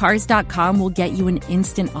car, Cars.com will get you an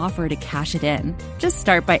instant offer to cash it in. Just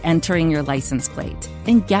start by entering your license plate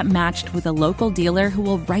and get matched with a local dealer who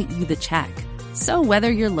will write you the check. So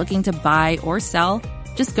whether you're looking to buy or sell,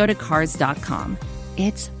 just go to Cars.com.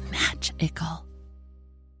 It's magical.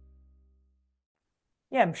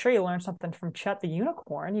 Yeah, I'm sure you learned something from Chet the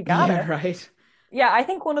Unicorn. You got it. Right. Yeah, I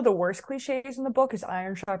think one of the worst cliches in the book is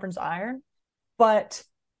iron sharpens iron. But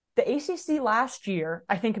the ACC last year,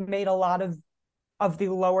 I think, made a lot of the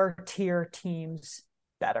lower tier teams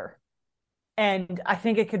better. And I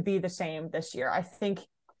think it could be the same this year. I think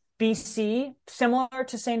BC, similar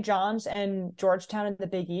to St. John's and Georgetown in the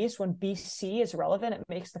Big East, when BC is relevant, it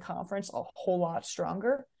makes the conference a whole lot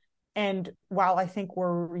stronger. And while I think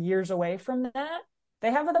we're years away from that,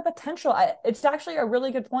 they have the potential. It's actually a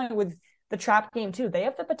really good point with the trap game too. They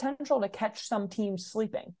have the potential to catch some teams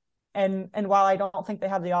sleeping. And while I don't think they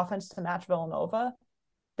have the offense to match Villanova,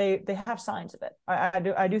 they have signs of it.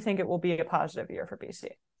 I do think it will be a positive year for BC.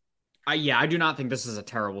 I do not think this is a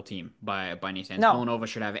terrible team by any chance. No. Villanova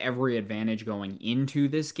should have every advantage going into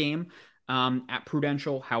this game at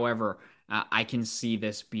Prudential. However, I can see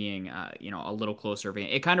this being a little closer.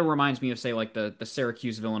 It kind of reminds me of, say, like the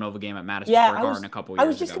Syracuse Villanova game at Madison Square Garden a couple years ago. I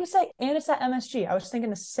was just going to say, and it's at MSG. I was thinking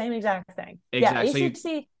the same exact thing. Exactly. Yeah,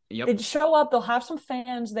 ACC. Yep. They'd show up. They'll have some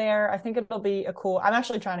fans there. I think it'll be a cool. I'm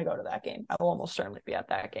actually trying to go to that game. I will almost certainly be at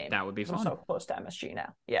that game. That would be fun. I'm so close to MSG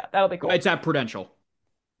now. Yeah, that'll be cool. It's at Prudential.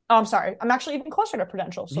 Oh, I'm sorry. I'm actually even closer to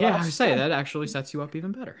Prudential. So yeah, I say that actually sets you up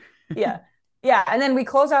even better. Yeah. And then we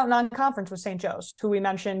close out non-conference with St. Joe's, who we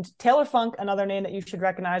mentioned. Taylor Funk, another name that you should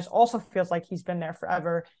recognize, also feels like he's been there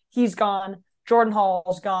forever. He's gone. Jordan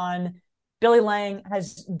Hall's gone. Billy Lang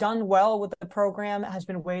has done well with the program, has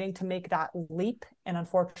been waiting to make that leap. And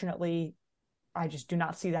unfortunately, I just do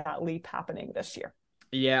not see that leap happening this year.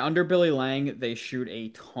 Yeah, under Billy Lang, they shoot a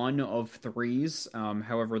ton of threes.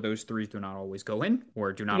 However, those threes do not always go in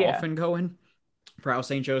or do not often go in. For how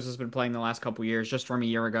St. Joe's has been playing the last couple years, just from a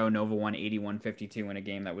year ago, Nova won 81-52 in a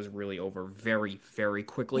game that was really over very, very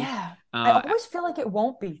quickly. Yeah, I always feel like it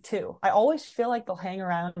won't be, too. I always feel like they'll hang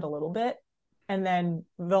around a little bit, and then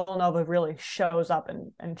Villanova really shows up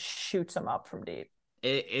and shoots them up from deep.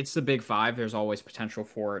 It's the Big Five. There's always potential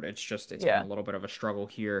for it. It's been a little bit of a struggle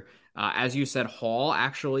here. As you said, Hall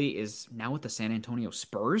actually is now with the San Antonio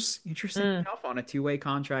Spurs. Interesting enough, on a two-way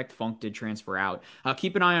contract. Funk did transfer out.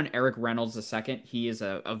 Keep an eye on Eric Reynolds II. He is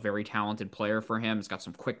a very talented player for him. He's got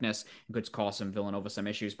some quickness. Could cause some Villanova some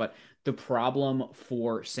issues. But the problem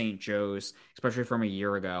for St. Joe's, especially from a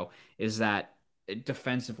year ago, is that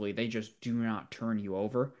defensively, they just do not turn you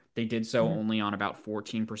over. They did so only on about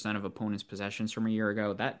 14% of opponents' possessions from a year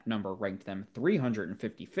ago. That number ranked them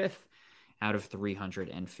 355th out of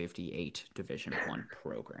 358 Division I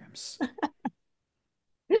programs.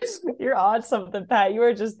 You're on something, Pat.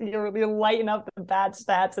 You're lighting up the bad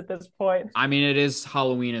stats at this point. I mean, it is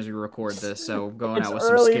Halloween as we record this, so going out with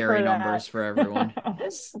some scary numbers for everyone.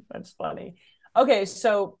 That's funny. Okay,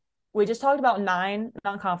 so we just talked about 9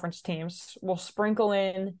 non-conference teams. We'll sprinkle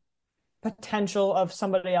in potential of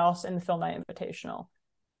somebody else in the Phil Knight Invitational.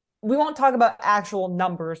 We won't talk about actual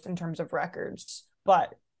numbers in terms of records,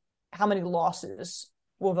 but how many losses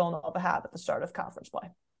will Villanova have at the start of conference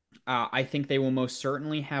play? I think they will most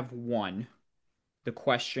certainly have one. The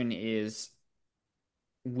question is,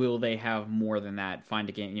 will they have more than that? Find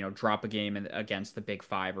a game, drop a game against the Big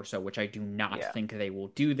Five or so, which I do not think they will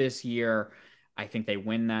do this year. I think they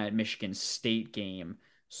win that Michigan State game.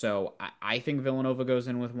 So I think Villanova goes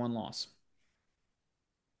in with one loss.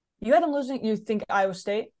 You had them losing. You think Iowa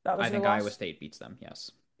State? I think Iowa State beats them.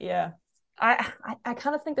 Yes. Yeah, I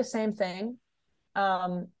kind of think the same thing.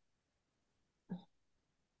 I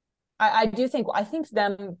do think. I think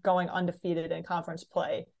them going undefeated in conference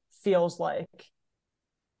play feels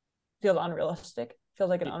unrealistic. Feels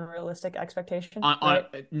like an unrealistic expectation. On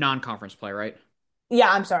non-conference play, right? Yeah,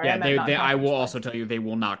 I'm sorry. Yeah, I will also tell you they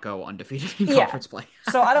will not go undefeated in conference play.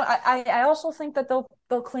 So I also think that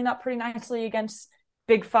they'll clean up pretty nicely against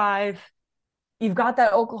Big Five. You've got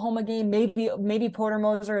that Oklahoma game. Maybe Porter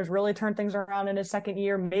Moser has really turned things around in his second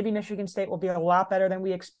year. Maybe Michigan State will be a lot better than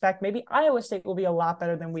we expect. Maybe Iowa State will be a lot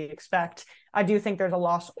better than we expect. I do think there's a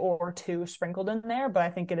loss or two sprinkled in there, but I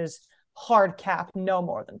think it is hard cap, no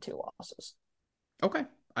more than 2 losses. Okay.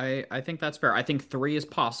 I think that's fair. I think 3 is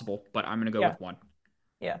possible, but I'm going to go with 1.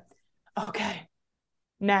 Yeah. Okay.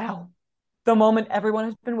 Now, the moment everyone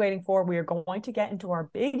has been waiting for, we are going to get into our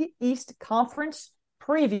Big East Conference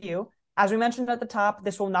preview. As we mentioned at the top,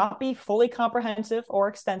 this will not be fully comprehensive or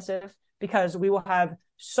extensive because we will have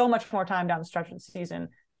so much more time down the stretch of the season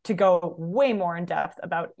to go way more in depth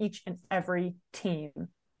about each and every team.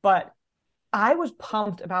 But I was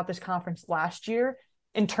pumped about this conference last year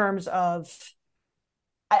in terms of,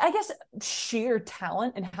 I guess, sheer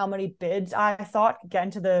talent and how many bids I thought could get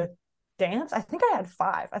into the dance. I think I had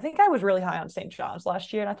 5. I think I was really high on St. John's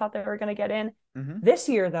last year, and I thought they were going to get in. This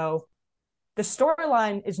year, though, the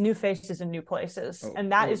storyline is new faces and new places,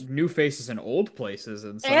 and that is new faces and old places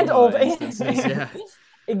and old instances. Yeah,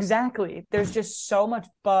 exactly. There's just so much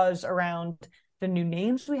buzz around the new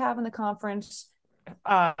names we have in the conference,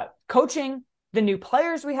 coaching, the new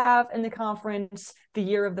players we have in the conference, the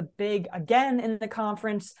year of the big again in the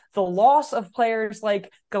conference, the loss of players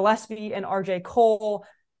like Gillespie and RJ Cole.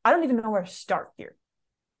 I don't even know where to start here.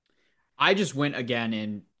 I just went again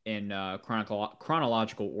in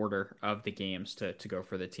chronological order of the games to go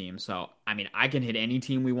for the team. So, I mean, I can hit any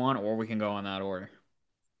team we want, or we can go in that order.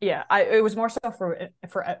 Yeah, it was more so for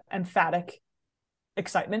emphatic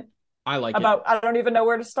excitement. I like about it. I don't even know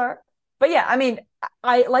where to start. But yeah, I mean,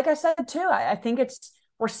 like I said too, I think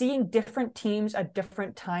we're seeing different teams at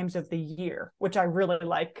different times of the year, which I really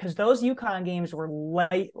like, because those UConn games were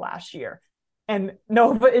late last year, and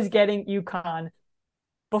Nova is getting UConn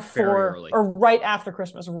before or right after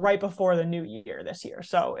Christmas, right before the new year this year.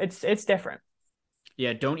 So it's different.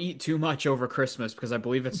 Yeah, don't eat too much over Christmas, because I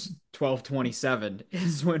believe it's 12/27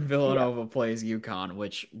 is when Villanova plays UConn,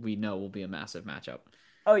 which we know will be a massive matchup.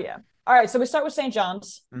 Oh yeah. All right, so we start with St.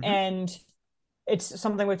 John's, and it's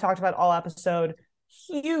something we've talked about all episode.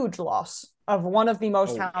 Huge loss of one of the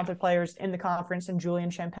most talented players in the conference, in Julian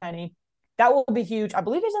Champagny. That will be huge. I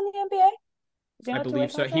believe he's in the NBA. I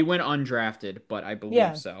believe so. He went undrafted, but I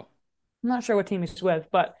believe so. I'm not sure what team he's with,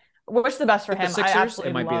 but what's the best for him? The Sixers?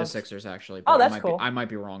 It might be the Sixers, actually. Oh, that's cool. I might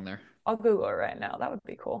be wrong there. I'll Google it right now. That would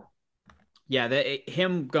be cool. Yeah,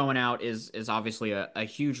 him going out is obviously a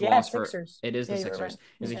huge loss Sixers. It is the Sixers. Right.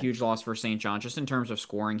 Is a huge loss for St. John, just in terms of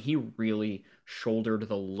scoring. He really shouldered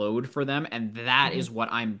the load for them, and that is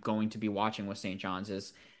what I'm going to be watching with St. John's,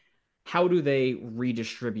 is how do they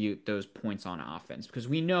redistribute those points on offense? Because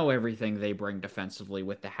we know everything they bring defensively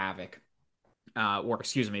with the havoc.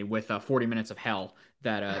 With 40 minutes of hell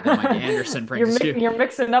that Mike Anderson brings. You're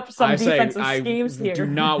mixing up some defensive schemes here. I do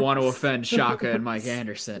not want to offend Shaka and Mike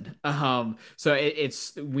Anderson. So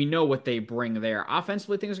we know what they bring there.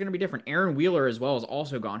 Offensively, things are going to be different. Aaron Wheeler as well is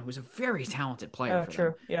also gone, who's a very talented player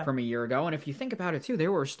from a year ago. And if you think about it too, they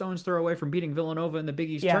were a stone's throw away from beating Villanova in the Big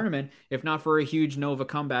East tournament, if not for a huge Nova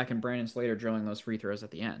comeback and Brandon Slater drilling those free throws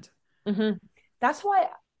at the end. That's why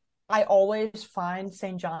I always find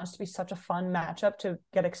St. John's to be such a fun matchup to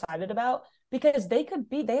get excited about, because they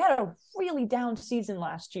had a really down season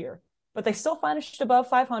last year, but they still finished above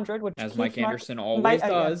 500, which as Mike Anderson always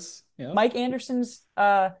does. Mike Anderson's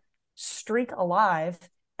streak alive,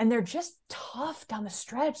 and they're just tough down the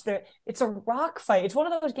stretch. It's a rock fight. It's one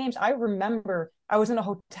of those games. I remember I was in a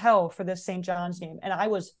hotel for this St. John's game, and I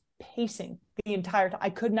was pacing the entire time.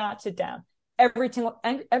 I could not sit down. Every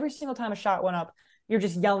single time a shot went up, you're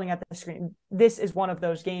just yelling at the screen. This is one of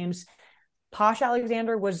those games. Posh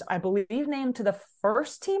Alexander was, I believe, named to the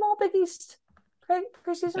first team All Big East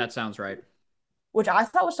preseason. That sounds right. Which I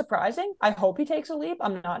thought was surprising. I hope he takes a leap.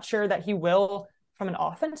 I'm not sure that he will from an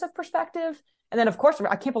offensive perspective. And then, of course,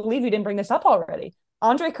 I can't believe you didn't bring this up already.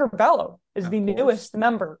 Andre Curbelo is the newest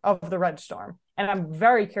member of the Red Storm. And I'm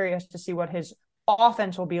very curious to see what his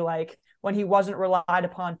offense will be like when he wasn't relied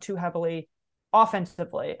upon too heavily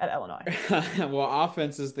offensively at Illinois. Well,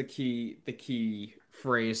 offense is the key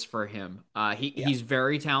phrase for him. He's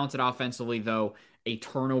very talented offensively, though a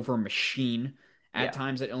turnover machine at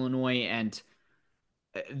times at Illinois. And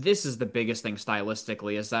this is the biggest thing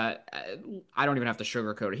stylistically, is that I don't even have to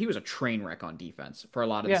sugarcoat it. He was a train wreck on defense for a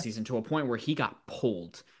lot of the season, to a point where he got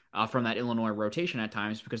pulled from that Illinois rotation at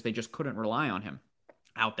times because they just couldn't rely on him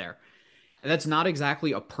out there. That's not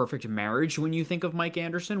exactly a perfect marriage when you think of Mike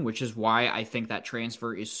Anderson, which is why I think that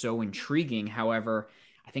transfer is so intriguing. However,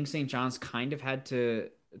 I think St. John's kind of had to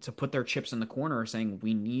put their chips in the corner, saying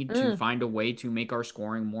we need to find a way to make our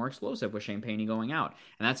scoring more explosive with Champagny going out.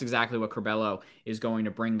 And that's exactly what Curbelo is going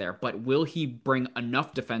to bring there. But will he bring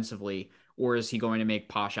enough defensively, or is he going to make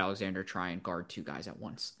Posh Alexander try and guard two guys at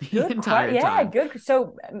once the entire time? Good.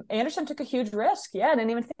 So Anderson took a huge risk. I didn't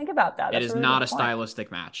even think about that. It is not a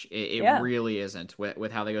stylistic match. It really isn't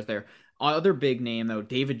with how they go there. Other big name, though,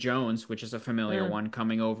 David Jones, which is a familiar one,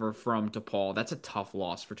 coming over from DePaul. That's a tough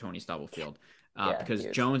loss for Tony Stubblefield. Because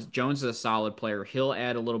huge. Jones is a solid player. He'll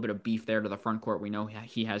add a little bit of beef there to the front court. We know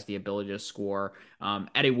he has the ability to score.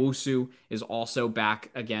 Adewusu is also back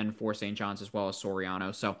again for St. John's, as well as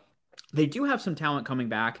Soriano. So they do have some talent coming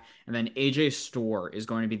back. And then AJ Storr is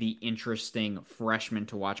going to be the interesting freshman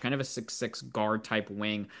to watch. Kind of a 6'6" guard type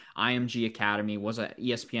wing. IMG Academy, was a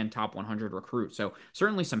ESPN top 100 recruit. So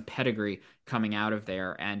certainly some pedigree coming out of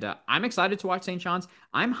there. And I'm excited to watch St. John's.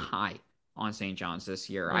 I'm high on St. John's this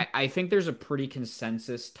year. I think there's a pretty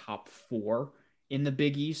consensus top 4 in the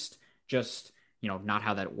Big East. Just, not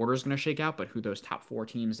how that order is going to shake out, but who those top 4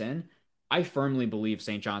 teams in. I firmly believe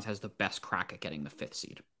St. John's has the best crack at getting the 5th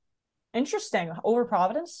seed. Interesting. Over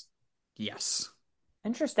Providence? Yes.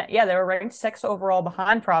 Interesting. Yeah, they were ranked 6th overall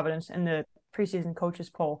behind Providence in the preseason coaches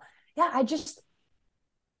poll. Yeah,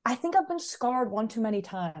 I think I've been scarred one too many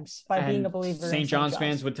times by being a believer. St. John's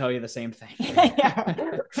fans would tell you the same thing.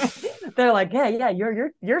 Yeah. They're like, yeah,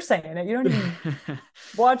 you're saying it. You don't even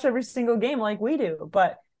watch every single game like we do.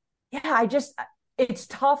 But yeah, it's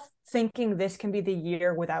tough thinking this can be the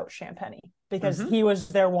year without Champagny, because he was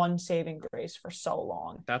their one saving grace for so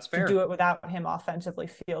long. That's fair. To do it without him offensively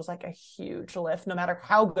feels like a huge lift, no matter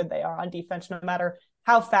how good they are on defense, no matter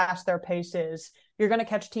how fast their pace is. You're going to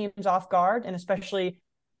catch teams off guard, and especially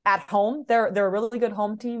at home, they're a really good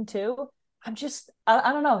home team too. I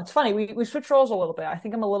don't know. It's funny. We switched roles a little bit. I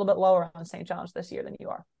think I'm a little bit lower on St. John's this year than you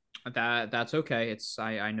are. That's okay.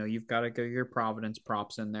 I know you've got to go your Providence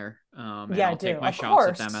props in there. And Yeah, I'll I do. take my Of shots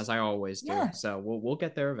course. at them as I always do. Yeah. So we'll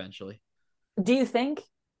get there eventually. Do you think?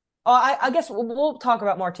 Oh, I guess we'll talk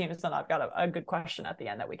about more teams. Then I've got a good question at the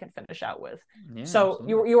end that we can finish out with. Yeah, so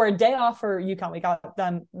absolutely. you were a day off for UConn. We got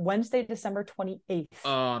them Wednesday, December 28th.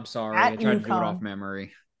 Oh, I'm sorry. At I tried to do it UConn. off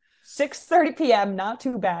memory. 6:30 p.m. Not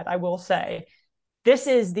too bad, I will say. This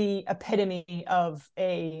is the epitome of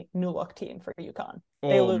a new look team for UConn.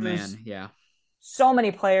 They lose man, yeah. so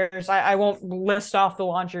many players. I won't list off the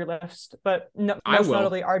laundry list, but most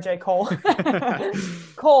notably RJ Cole.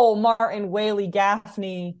 Cole, Martin, Whaley,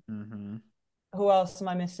 Gaffney. Mm-hmm. Who else am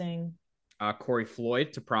I missing? Corey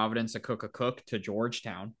Floyd to Providence, Akok to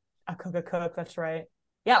Georgetown. Akok, that's right.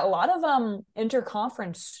 Yeah, a lot of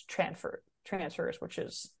interconference transfers, which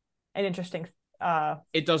is an interesting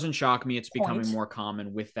it doesn't shock me. It's point. Becoming more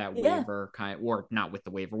common with that waiver or not with the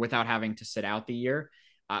waiver, without having to sit out the year.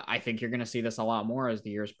 I think you're going to see this a lot more as the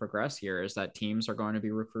years progress here, is that teams are going to be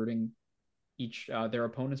recruiting their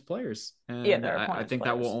opponent's players. And I think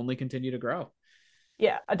that will only continue to grow.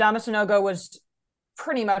 Yeah. Adama Sanogo was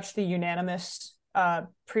pretty much the unanimous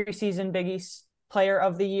preseason Big East player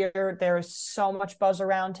of the year. There is so much buzz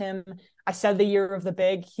around him. I said the year of the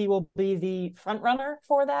big, he will be the front runner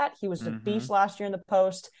for that. He was a beast last year in the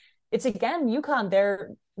post. It's again, UConn,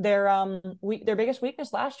 their biggest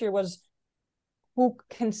weakness last year was who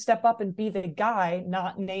can step up and be the guy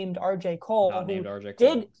not named RJ Cole.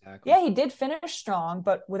 Exactly. Yeah, he did finish strong,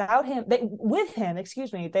 but without him,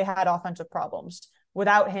 they had offensive problems.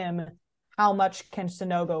 Without him, how much can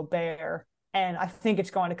Sanogo bear? And I think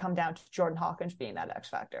it's going to come down to Jordan Hawkins being that X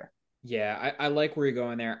factor. Yeah, I like where you're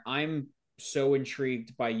going there. I'm so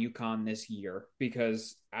intrigued by UConn this year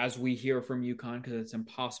because as we hear from UConn, because it's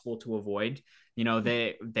impossible to avoid,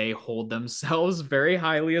 they hold themselves very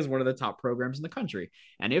highly as one of the top programs in the country.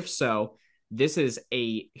 And if so, this is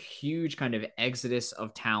a huge kind of exodus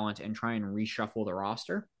of talent and try and reshuffle the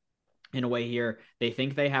roster. In a way here, they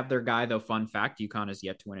think they have their guy, though. Fun fact, UConn has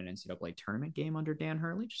yet to win an NCAA tournament game under Dan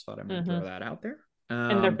Hurley. Just thought I'm going to throw that out there.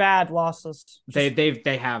 And they're bad losses.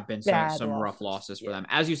 They have been some rough losses for them.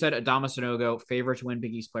 As you said, Adama Sanogo, favorite to win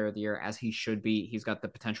Big East Player of the Year, as he should be. He's got the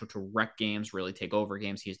potential to wreck games, really take over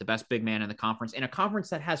games. He's the best big man in the conference, in a conference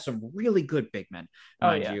that has some really good big men,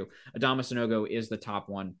 mind you. Adama Sanogo is the top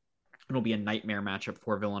one. It'll be a nightmare matchup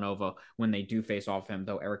for Villanova when they do face off him,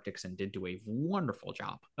 though Eric Dixon did do a wonderful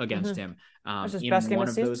job against him in one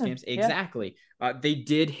of those games. Exactly. They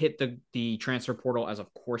did hit the transfer portal, as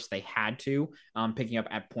of course they had to, picking up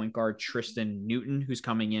at point guard Tristan Newton, who's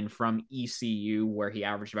coming in from ECU, where he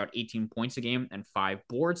averaged about 18 points a game and 5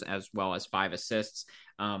 boards, as well as 5 assists.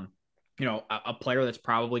 A player that's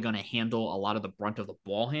probably going to handle a lot of the brunt of the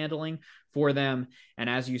ball handling for them. And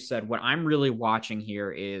as you said, what I'm really watching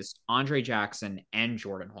here is Andre Jackson and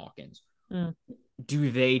Jordan Hawkins.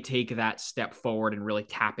 Do they take that step forward and really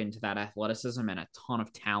tap into that athleticism and a ton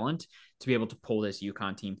of talent to be able to pull this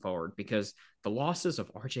UConn team forward? Because the losses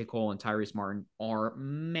of RJ Cole and Tyrese Martin are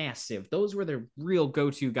massive. Those were the real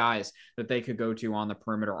go-to guys that they could go to on the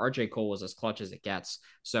perimeter. RJ Cole was as clutch as it gets.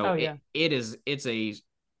 So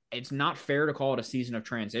it's not fair to call it a season of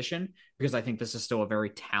transition, because I think this is still a very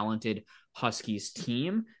talented Huskies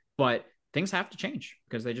team, but things have to change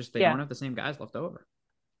because they don't have the same guys left over.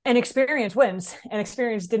 And experience wins, and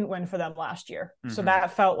experience didn't win for them last year. So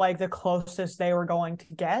that felt like the closest they were going to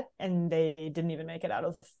get, and they didn't even make it out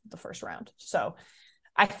of the first round. So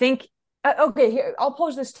I think, okay, here, I'll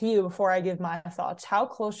pose this to you before I give my thoughts. How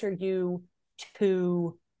close are you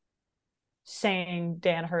to saying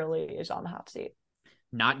Dan Hurley is on the hot seat?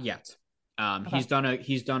 Not yet. He's done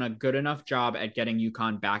a good enough job at getting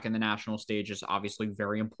UConn back in the national stage. It's obviously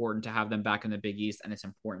very important to have them back in the Big East, and it's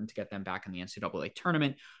important to get them back in the NCAA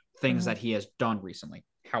tournament, things that he has done recently.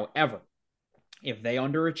 However, if they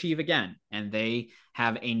underachieve again and they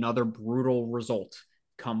have another brutal result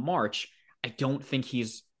come March, I don't think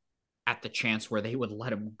he's at the chance where they would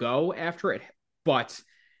let him go after it, but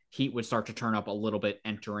heat would start to turn up a little bit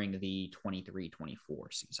entering the 23-24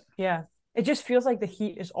 season. Yeah. It just feels like the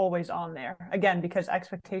heat is always on there, again, because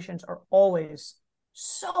expectations are always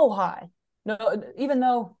so high. No, even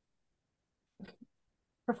though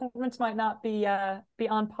performance might not be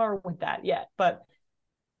on par with that yet, but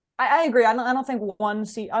I agree. I don't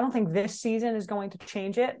think this season is going to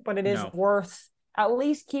change it, but it is worth at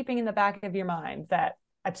least keeping in the back of your mind that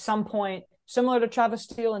at some point similar to Travis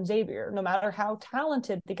Steele and Xavier. No matter how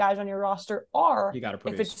talented the guys on your roster are, you got to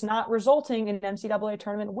produce. If it's not resulting in NCAA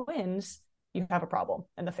tournament wins, you have a problem,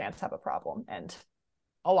 and the fans have a problem, and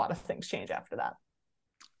a lot of things change after that.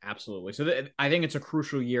 Absolutely. So I think it's a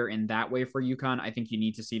crucial year in that way for UConn. I think you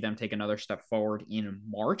need to see them take another step forward in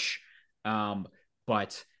March.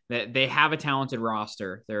 But they have a talented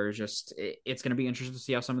roster. It's going to be interesting to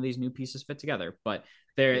see how some of these new pieces fit together. But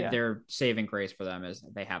their saving grace for them is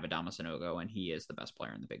they have Adama Sanogo, and he is the best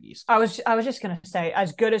player in the Big East. I was just going to say,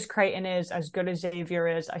 as good as Creighton is, as good as Xavier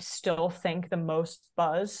is, I still think the most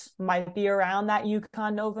buzz might be around that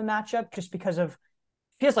UConn Nova matchup, just because of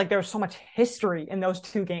feels like there was so much history in those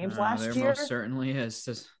two games last year. There most certainly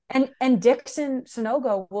is. And Dixon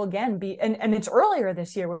Sanogo will again be, and it's earlier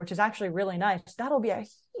this year, which is actually really nice. That'll be a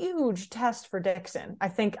huge test for Dixon. I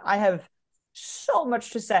think I have so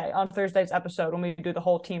much to say on Thursday's episode when we do the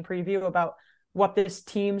whole team preview about what this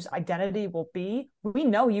team's identity will be. We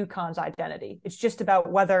know UConn's identity. It's just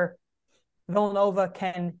about whether Villanova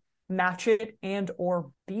can match it and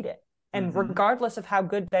or beat it. And regardless of how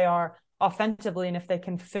good they are offensively, and if they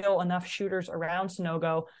can fill enough shooters around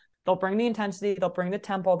Sanogo, they'll bring the intensity, they'll bring the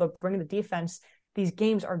tempo, they'll bring the defense. These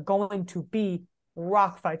games are going to be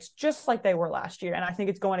rock fights, just like they were last year. And I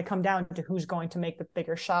think it's going to come down to who's going to make the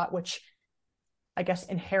bigger shot, which I guess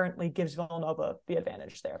inherently gives Villanova the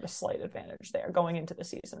advantage there, the slight advantage there, going into the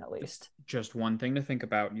season at least. Just one thing to think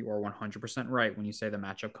about. You are 100% right when you say the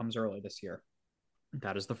matchup comes early this year.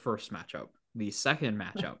 That is the first matchup. The second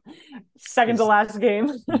matchup. Second to last game.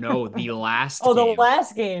 No, the last game. The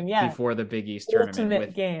last game, yeah. Before the Big East tournament. Ultimate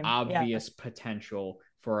with game. Obvious potential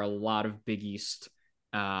for a lot of Big East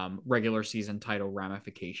regular season title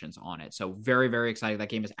ramifications on it. So very, very excited. That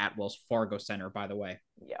game is at Wells Fargo Center, by the way,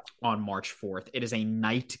 on March 4th. It is a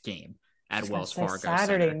night game at Wells Fargo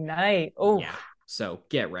Saturday Center. Night. Oh, yeah. So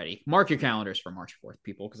get ready. Mark your calendars for March 4th,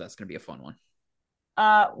 people, because that's going to be a fun one.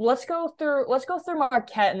 Let's go through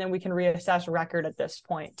Marquette, and then we can reassess record at this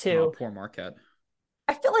point too. Oh, poor Marquette.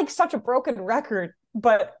 I feel like such a broken record,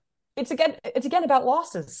 but it's again about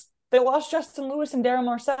losses. They lost Justin Lewis and Darren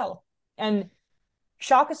Marcel, and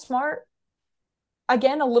Shaka Smart,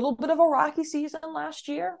 again, a little bit of a rocky season last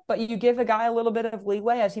year, but you give a guy a little bit of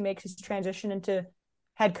leeway as he makes his transition into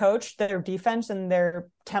head coach. Their defense and their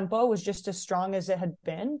tempo was just as strong as it had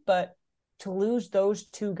been, but to lose those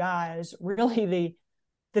two guys, really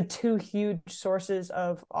the two huge sources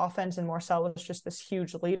of offense, and Marcel was just this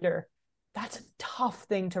huge leader. That's a tough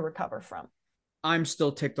thing to recover from. I'm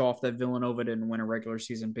still ticked off that Villanova didn't win a regular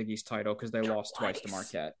season Big East title because they lost twice to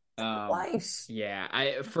Marquette. Twice.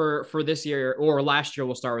 Yeah. For this year, or last year,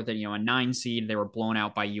 we'll start with it. A 9 seed. They were blown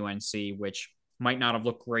out by UNC, which might not have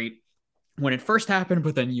looked great when it first happened,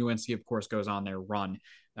 but then UNC, of course, goes on their run.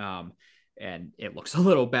 And it looks a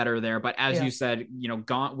little better there. But as you said,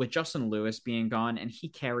 gone with Justin Lewis being gone, and he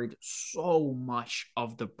carried so much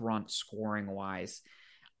of the brunt scoring wise.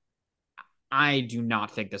 I do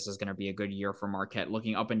not think this is going to be a good year for Marquette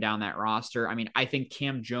looking up and down that roster. I mean, I think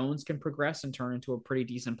Cam Jones can progress and turn into a pretty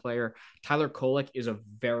decent player. Tyler Kolek is a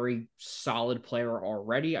very solid player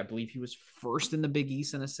already. I believe he was first in the Big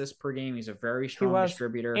East in assists per game. He's a very strong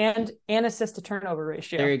distributor. And assist to turnover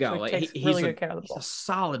ratio. There you go. So he's really good care of the ball. He's a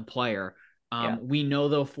solid player. We know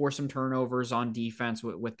they'll force some turnovers on defense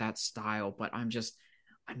with that style, but I'm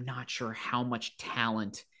not sure how much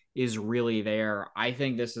talent is really there. I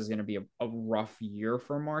think this is going to be a rough year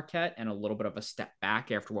for Marquette and a little bit of a step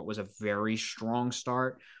back after what was a very strong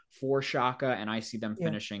start for Shaka, and I see them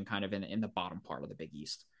finishing kind of in the bottom part of the Big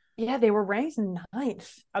East. Yeah, they were ranked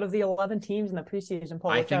 9th out of the 11 teams in the preseason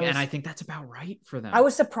poll. I think that's about right for them. I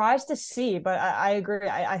was surprised to see, but I agree.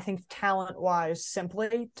 I think talent-wise,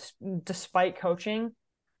 simply, despite coaching,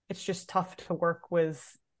 it's just tough to work with.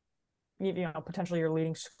 Potentially your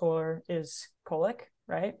leading scorer is Kolek,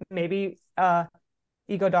 right? Maybe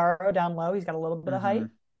Igodaro down low. He's got a little bit of height,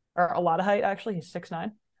 or a lot of height, actually. He's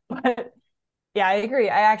 6'9". But yeah, I agree.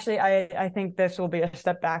 I think this will be a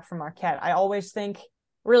step back from Marquette. I always think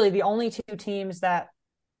really the only two teams that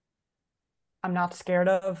I'm not scared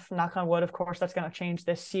of, knock on wood, of course, that's going to change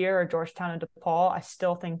this year, are Georgetown and DePaul. I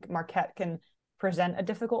still think Marquette can present a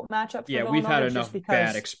difficult matchup for Villanova. We've had enough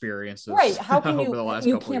bad experiences, right? How can over the last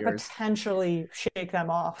you couple can't years. Potentially shake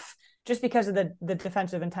them off just because of the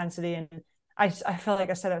defensive intensity. And I feel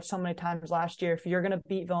like I said that so many times last year. If you're going to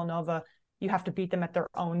beat Villanova, you have to beat them at their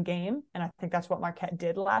own game, and I think that's what Marquette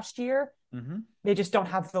did last year. They just don't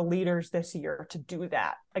have the leaders this year to do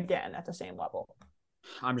that again at the same level.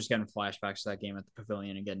 I'm just getting flashbacks to that game at the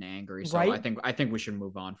Pavilion and getting angry. So right? I think we should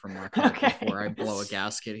move on from Marquette before I blow a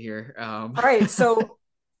gasket here. All right. So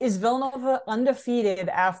is Villanova undefeated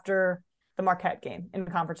after the Marquette game in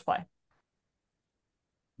conference play?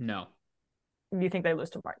 No. You think they lose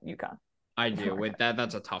to UConn? I do. With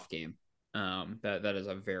that's a tough game. That is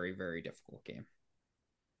a very, very difficult game.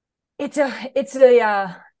 It's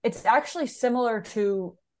actually similar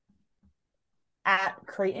to at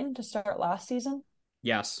Creighton to start last season.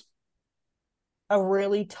 Yes. A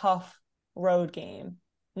really tough road game,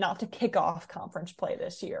 not to kick off conference play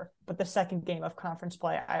this year, but the second game of conference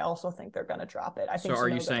play, I also think they're going to drop it. I think. So are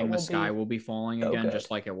you saying the sky will be falling again, just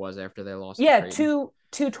like it was after they lost? Yeah, two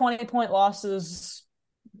 20-point losses.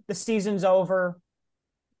 The season's over.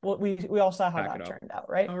 Well, we all saw how that turned out,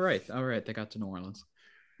 right? All right. They got to New Orleans.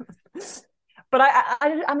 But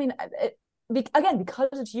I mean, again, because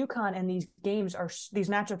it's UConn and these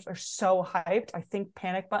matchups are so hyped, I think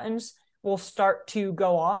panic buttons will start to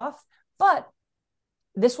go off. But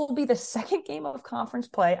this will be the second game of conference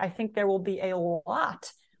play. I think there will be a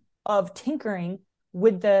lot of tinkering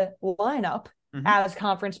with the lineup as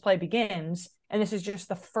conference play begins. And this is just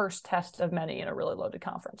the first test of many in a really loaded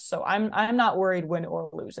conference. So I'm not worried win or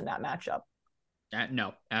lose in that matchup.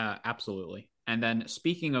 No, absolutely. And then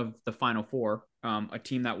speaking of the Final Four, a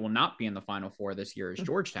team that will not be in the Final Four this year is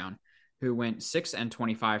Georgetown, who went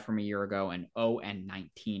 6-25 from a year ago and 0-19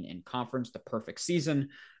 in conference, the perfect season.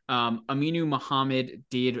 Aminu Mohammed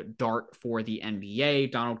did dart for the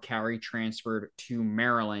NBA. Donald Carey transferred to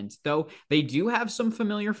Maryland, though they do have some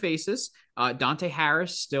familiar faces. Dante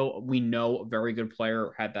Harris, still, we know, a very good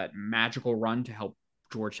player, had that magical run to help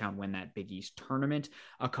Georgetown win that Big East tournament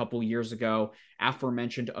a couple years ago.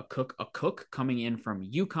 Aforementioned a cook coming in from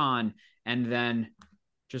UConn, and then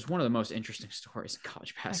just one of the most interesting stories in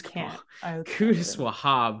college basketball. Qudus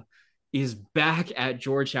Wahab is back at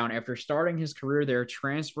Georgetown after starting his career there,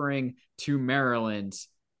 transferring to Maryland.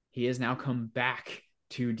 He has now come back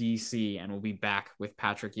to DC and will be back with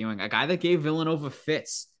Patrick Ewing, a guy that gave Villanova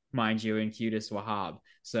fits, mind you, in Qudus Wahab.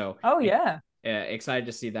 So, excited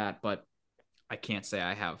to see that, but I can't say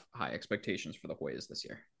I have high expectations for the Hoyas this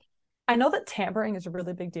year. I know that tampering is a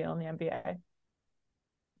really big deal in the NBA,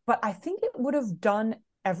 but I think it would have done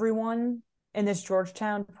everyone in this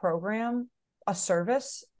Georgetown program a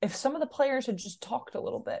service if some of the players had just talked a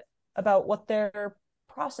little bit about what their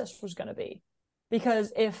process was going to be.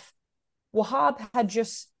 Because if Wahab had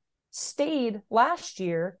just stayed last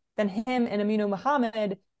year, then him and Aminu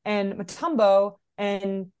Mohammed and Mutombo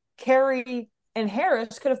and Carey and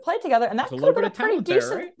Harris could have played together, and that could have been a pretty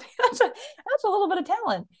decent. There, right? that's a little bit of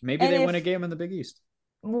talent. Maybe they win a game in the Big East.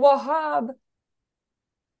 Wahab,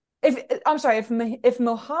 if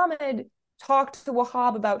Mohammed talked to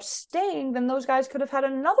Wahab about staying, then those guys could have had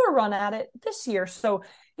another run at it this year. So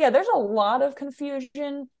yeah, there's a lot of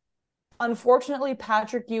confusion. Unfortunately,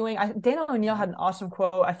 Patrick Ewing, Dana O'Neill had an awesome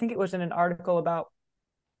quote. I think it was in an article about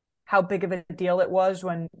how big of a deal it was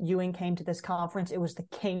when Ewing came to this conference. It was the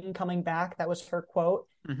king coming back. That was her quote.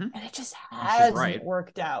 And it just hasn't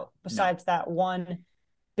worked out besides that one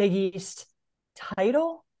Big East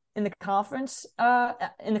title in the conference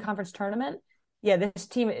tournament. Yeah, this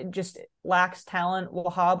team just lacks talent.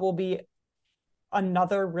 Wahab will be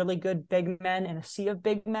another really good big men in a sea of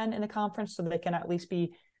big men in the conference, so they can at least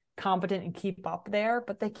be competent and keep up there,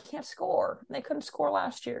 but they can't score. They couldn't score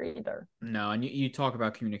last year either. No, and you talk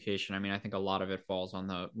about communication. I mean, I think a lot of it falls on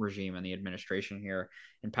the regime and the administration here.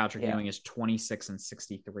 And Patrick Ewing is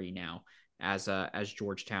 26-63 now as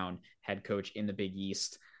Georgetown head coach in the Big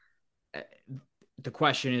East. The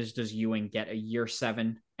question is, does Ewing get a year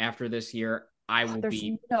 7 after this year? There's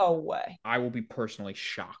no way. I will be personally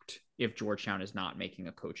shocked if Georgetown is not making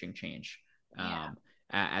a coaching change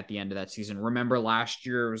at the end of that season. Remember, last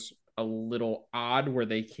year was a little odd where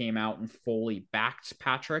they came out and fully backed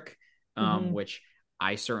Patrick, which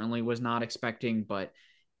I certainly was not expecting, but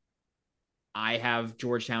I have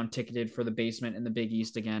Georgetown ticketed for the basement in the Big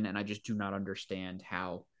East again, and I just do not understand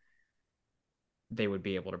how they would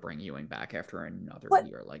be able to bring Ewing back after another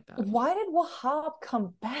year like that. Why did Wahab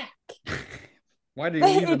come back? Why did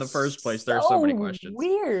he leave in the first place? There are so many questions.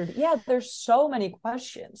 Weird. Yeah, there's so many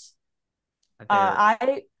questions. I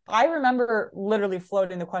remember literally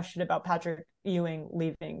floating the question about Patrick Ewing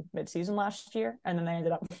leaving midseason last year, and then they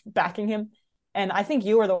ended up backing him. And I think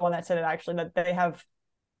you were the one that said it, actually, that they have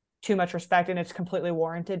too much respect and it's completely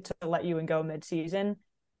warranted to let Ewing go midseason.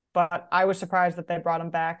 But I was surprised that they brought him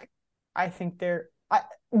back. I think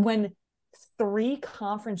when 3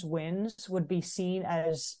 conference wins would be seen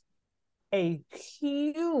as a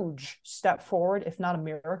huge step forward, if not a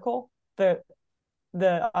miracle, the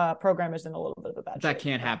program is in a little bit of a bad shape. That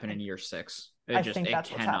can't happen in year 6. It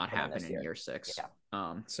cannot happen in year 6.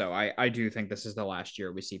 Yeah. So I do think this is the last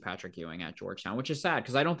year we see Patrick Ewing at Georgetown, which is sad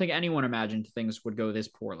because I don't think anyone imagined things would go this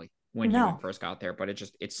poorly when Ewing first got there, but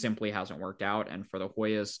it simply hasn't worked out. And for the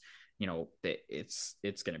Hoyas,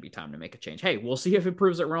 it's going to be time to make a change. Hey, we'll see if it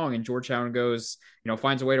proves it wrong and Georgetown goes,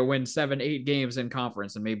 finds a way to win 7-8 games in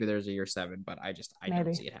conference, and maybe there's a year 7, but I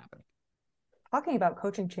don't see it happening. Talking about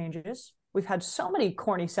coaching changes, we've had so many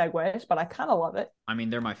corny segues, but I kind of love it. I mean,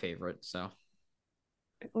 they're my favorite. So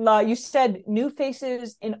you said new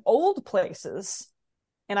faces in old places,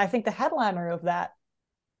 and I think the headliner of that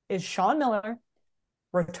is Sean Miller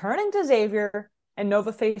returning to Xavier, and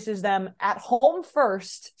Nova faces them at home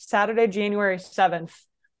first, Saturday, January 7th.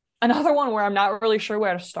 Another one where I'm not really sure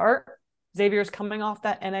where to start. Xavier's coming off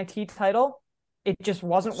that NIT title. It just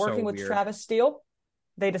wasn't working with Travis Steele.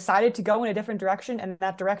 They decided to go in a different direction, and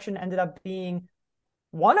that direction ended up being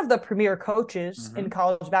one of the premier coaches in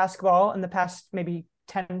college basketball in the past maybe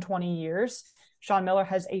 10, 20 years. Sean Miller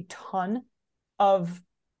has a ton of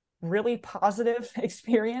really positive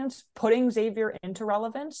experience putting Xavier into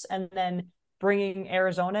relevance and then bringing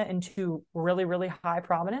Arizona into really, really high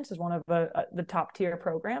prominence as one of the top tier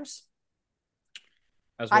programs.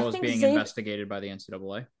 As well as being investigated by the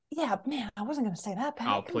NCAA. Yeah, man, I wasn't going to say that, Pat.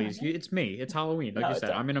 Oh, please. It's me. It's Halloween. Like you said,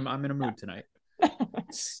 I'm in a mood tonight.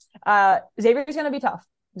 Xavier's going to be tough.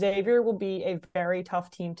 Xavier will be a very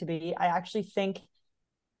tough team to beat. I actually think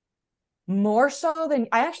you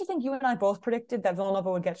and I both predicted that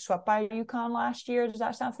Villanova would get swept by UConn last year. Does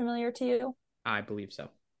that sound familiar to you? I believe so.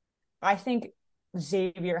 I think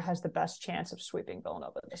Xavier has the best chance of sweeping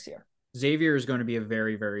Villanova this year. Xavier is going to be a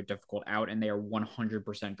very, very difficult out, and they are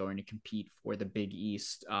 100% going to compete for the Big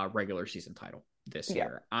East regular season title this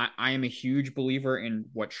year. I am a huge believer in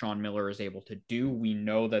what Sean Miller is able to do. We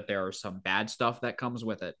know that there are some bad stuff that comes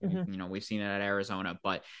with it. We've seen it at Arizona,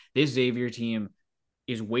 but this Xavier team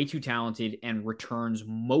is way too talented and returns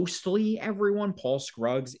mostly everyone. Paul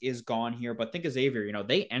Scruggs is gone here, but think of Xavier,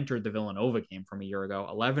 they entered the Villanova game from a year ago,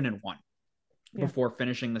 11-1. Before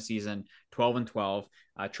finishing the season 12-12.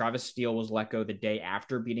 Travis Steele was let go the day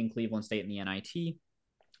after beating Cleveland State in the NIT.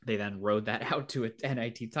 They then rode that out to an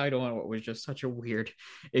NIT title, and what was just such a weird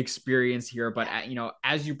experience here. But,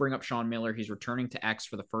 as you bring up Sean Miller, he's returning to X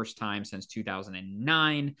for the first time since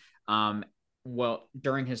 2009. Well,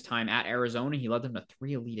 during his time at Arizona, he led them to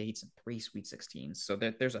 3 Elite Eights and 3 Sweet 16s. So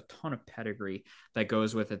there's a ton of pedigree that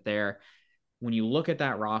goes with it there. When you look at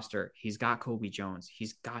that roster, he's got Kobe Jones,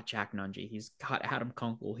 he's got Jack Nungy, he's got Adam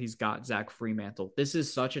Kunkel, he's got Zach Fremantle. This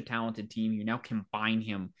is such a talented team. You now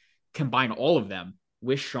combine all of them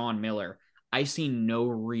with Sean Miller. I see no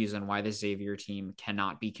reason why the Xavier team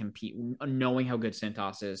cannot be knowing how good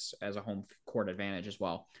Cintas is as a home court advantage as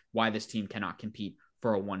well, why this team cannot compete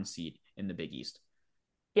for a 1 seed in the Big East.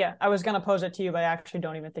 Yeah, I was going to pose it to you, but I actually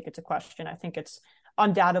don't even think it's a question. I think it's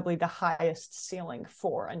undoubtedly the highest ceiling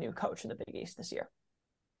for a new coach in the Big East this year.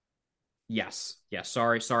 Yes.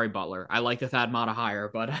 Sorry, Butler. I like the Thad Matta hire,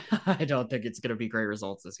 but I don't think it's going to be great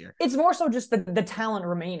results this year. It's more so just the talent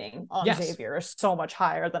remaining on Xavier is so much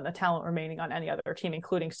higher than the talent remaining on any other team,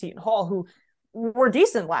 including Seton Hall, who were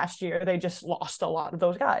decent last year. They just lost a lot of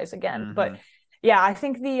those guys again. But yeah, I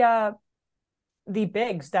think the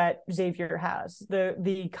bigs that Xavier has,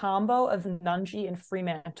 the combo of Nungy and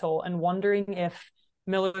Fremantle, and wondering if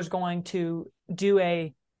Miller's going to do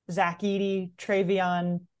a Zach Edey,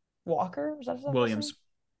 Travion Walker, is that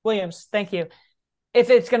Williams, thank you. If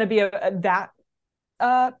it's going to be that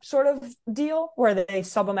sort of deal where they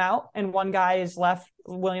sub him out and one guy is left,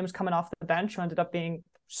 Williams coming off the bench, who ended up being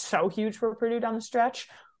so huge for Purdue down the stretch,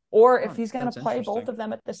 or if he's going to play both of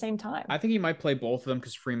them at the same time. I think he might play both of them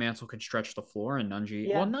because Fremantle can stretch the floor and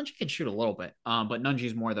Nungy, Nungy can shoot a little bit, but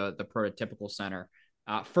Nungy's more the prototypical center.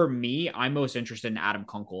 For me, I'm most interested in Adam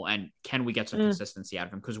Kunkel, and can we get some consistency out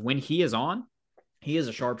of him? Because when he is on, he is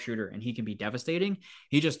a sharpshooter and he can be devastating.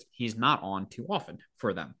 He's not on too often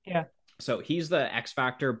for them. Yeah. So he's the X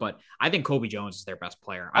factor, but I think Kobe Jones is their best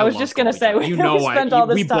player. I was just going to say, we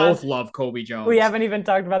both love Kobe Jones. We haven't even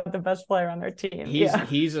talked about the best player on their team.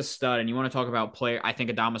 He's a stud. And you want to talk about player, I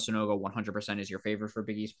think Adama Sanogo 100% is your favorite for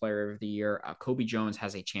Big East Player of the Year. Kobe Jones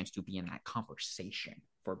has a chance to be in that conversation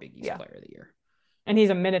for Big East Player of the Year. And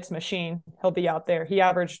he's a minutes machine. He'll be out there. He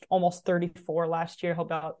averaged almost 34 last year.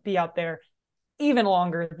 He'll be out there even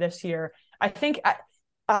longer this year. I think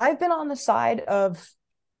I've been on the side of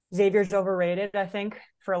Xavier's overrated, I think,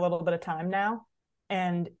 for a little bit of time now.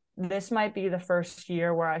 And this might be the first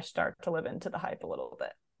year where I start to live into the hype a little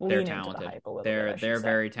bit. They're talented. They're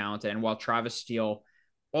very talented. And while Travis Steele,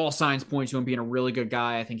 all signs point to him being a really good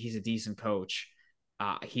guy, I think he's a decent coach.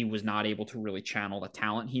 He was not able to really channel the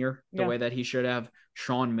talent here the way that he should have.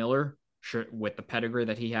 Sean Miller, with the pedigree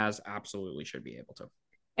that he has, absolutely should be able to.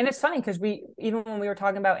 And it's funny because even when we were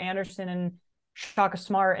talking about Anderson Shaka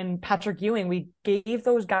Smart and Patrick Ewing, we gave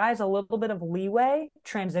those guys a little bit of leeway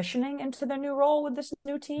transitioning into their new role with this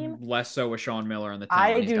new team. Less so with Sean Miller and the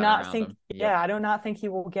talent I he's do got not around think, him. I do not think he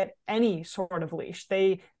will get any sort of leash.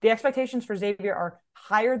 The expectations for Xavier are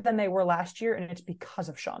higher than they were last year, and it's because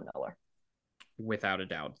of Sean Miller. Without a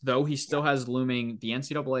doubt. Though he still has looming, the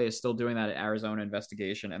NCAA is still doing that Arizona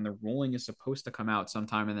investigation, and the ruling is supposed to come out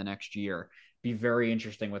sometime in the next year. Be very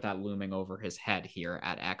interesting with that looming over his head here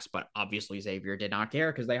at X, but obviously Xavier did not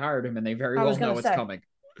care because they hired him and they very well know it's coming.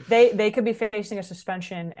 They could be facing a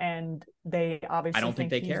suspension, and they obviously I don't think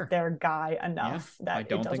they he's care. Their guy enough that it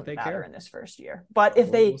doesn't matter care in this first year. But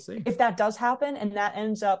if that does happen and that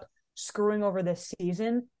ends up screwing over this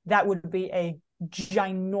season, that would be a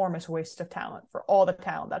ginormous waste of talent for all the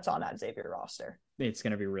talent that's on that Xavier roster. It's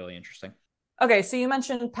going to be really interesting. Okay, so you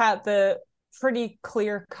mentioned, Pat, the pretty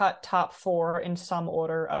clear-cut top four in some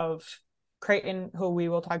order of Creighton, who we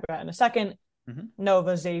will talk about in a second,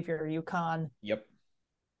 Nova, Xavier, UConn. Yep.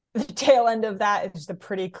 The tail end of that is the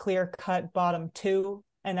pretty clear-cut bottom two,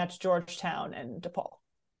 and that's Georgetown and DePaul.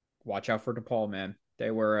 Watch out for DePaul, man.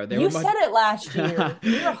 You said it last year.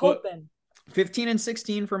 You were hoping.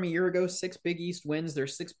 15-16 from a year ago, 6 Big East wins. Their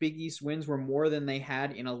 6 Big East wins were more than they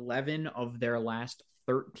had in 11 of their last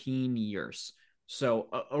 13 years. So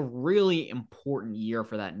a really important year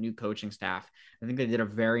for that new coaching staff. I think they did a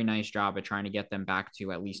very nice job at trying to get them back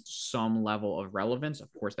to at least some level of relevance.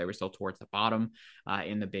 Of course, they were still towards the bottom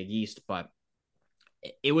in the Big East, but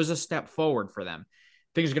it was a step forward for them.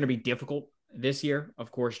 Things are going to be difficult this year.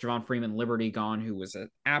 Of course, Javon Freeman, Liberty gone, who was an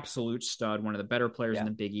absolute stud, one of the better players in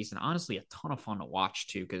the Big East, and honestly a ton of fun to watch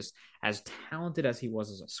too, because as talented as he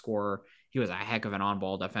was as a scorer, he was a heck of an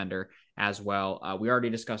on-ball defender as well. We already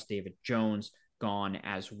discussed David Jones gone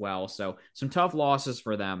as well. So some tough losses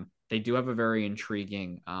for them. They do have a very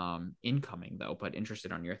intriguing incoming though, but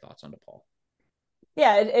interested on your thoughts on DePaul.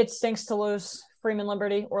 Yeah, it stinks to lose Freeman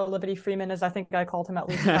Liberty, or Liberty Freeman, as I think I called him at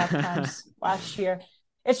least 5 times last year.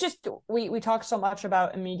 It's just, we talk so much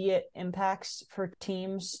about immediate impacts for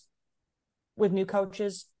teams with new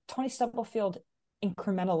coaches. Tony Stubblefield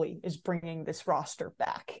incrementally is bringing this roster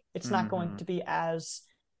back. It's not going to be as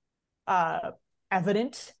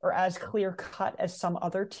evident or as clear cut as some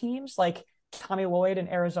other teams like Tommy Lloyd in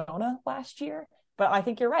Arizona last year. But I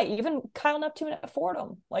think you're right. Even Kyle Neptune at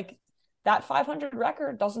Fordham, like that 500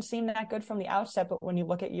 record doesn't seem that good from the outset. But when you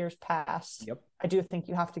look at years past, I do think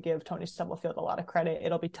you have to give Tony Stubblefield a lot of credit.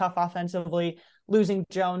 It'll be tough offensively, losing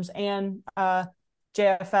Jones and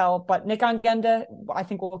JFL, but Nick Ongenda, I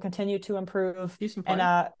think, will continue to improve.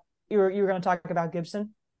 And you were going to talk about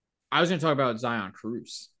Gibson? I was going to talk about Zion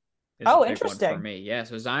Cruz. Oh, interesting. For me. Yeah,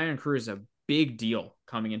 so Zion Cruz is a big deal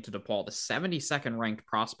coming into DePaul, the 72nd ranked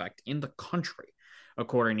prospect in the country,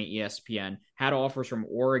 according to ESPN, had offers from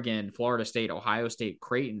Oregon, Florida State, Ohio State,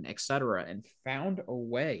 Creighton, etc., and found a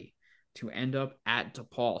way to end up at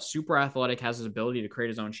DePaul. Super athletic, has his ability to create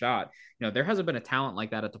his own shot. You know, there hasn't been a talent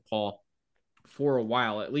like that at DePaul for a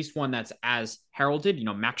while, at least one that's as heralded. You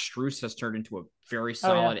know, Max Strus has turned into a very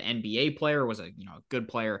solid NBA player, was a good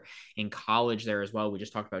player in college there as well. We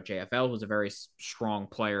just talked about JFL, who's a very strong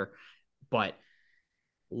player, but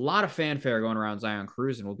a lot of fanfare going around Zion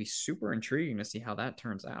Cruz, and will be super intriguing to see how that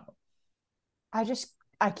turns out.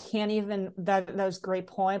 I can't even, that was a great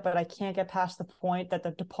point, but I can't get past the point that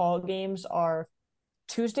the DePaul games are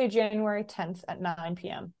Tuesday, January 10th at 9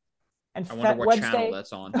 p.m. And I wonder what channel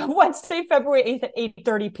that's on. Wednesday, February 8th at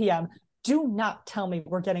 8:30 p.m. Do not tell me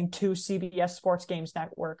we're getting 2 CBS Sports Games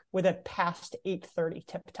Network with a past 8:30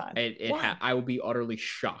 tip time. I will be utterly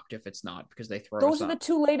shocked if it's not, because they throw those are the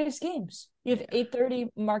 2 latest games. You have 8:30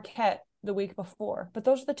 Marquette the week before, but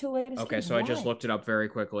those are the 2 latest games. Okay, so I just looked it up very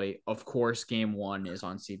quickly. Of course, game 1 is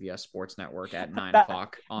on CBS Sports Network at 9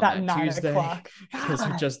 o'clock on that Tuesday,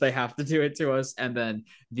 because they have to do it to us. And then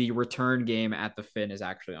the return game at the Finn is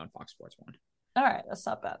actually on Fox Sports 1. All right, that's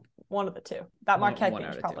not bad. One of the 2. That Marquette game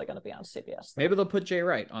is probably going to be on CBS. Maybe they'll put Jay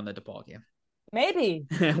Wright on the DePaul game. Maybe.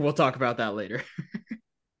 We'll talk about that later.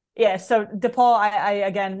 Yeah, so DePaul, I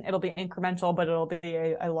again, it'll be incremental, but it'll be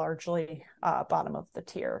a largely bottom of the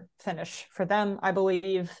tier finish for them, I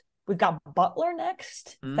believe. We've got Butler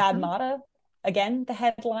next. Thad Matta, again, the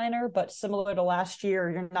headliner, but similar to last year,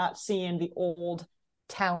 you're not seeing the old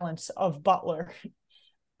talents of Butler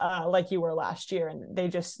like you were last year, and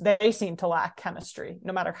they seem to lack chemistry.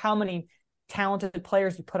 No matter how many talented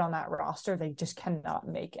players you put on that roster, they just cannot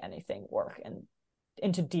make anything work and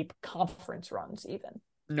into deep conference runs even.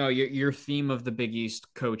 No, your theme of the Big East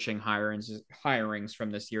coaching hirings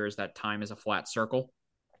from this year is that time is a flat circle,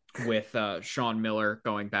 with Sean Miller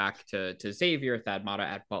going back to Xavier, Thad Matta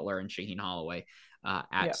at Butler, and Shaheen Holloway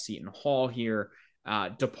at Seton Hall here.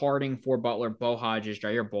 Departing for Butler, Bo Hodges,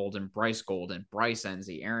 Jair Bolden, Bryce Golden, Bryce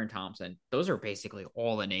Enzi, Aaron Thompson. Those are basically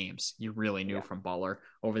all the names you really knew from Butler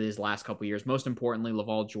over these last couple of years. Most importantly,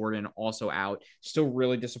 Laval Jordan also out. Still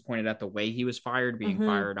really disappointed at the way he was fired, being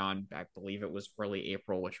fired on, I believe it was early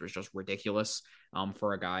April, which was just ridiculous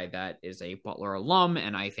for a guy that is a Butler alum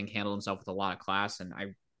and I think handled himself with a lot of class. And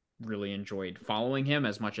I really enjoyed following him,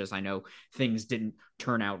 as much as I know things didn't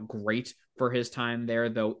turn out great for his time there,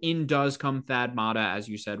 though. In does come Thad Matta, as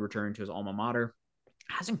you said, returning to his alma mater.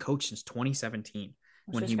 Hasn't coached since 2017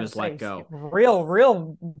 when he was let go.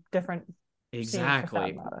 Real different.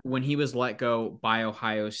 Exactly. When he was let go by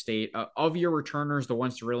Ohio State. Of your returners, the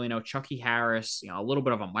ones to really know, Chucky Harris, a little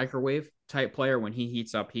bit of a microwave type player. When he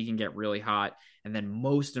heats up, he can get really hot. And then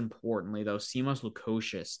most importantly, though, Simas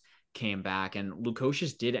Lukosius came back, and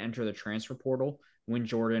Lukosius did enter the transfer portal when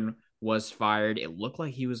Jordan was fired. It looked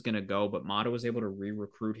like he was going to go, but Mata was able to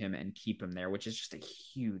re-recruit him and keep him there, which is just a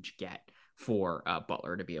huge get for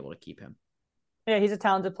Butler to be able to keep him. Yeah, he's a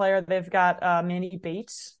talented player. They've got Manny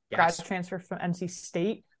Bates, grad transfer from NC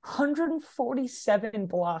State. 147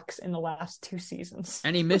 blocks in the last 2 seasons.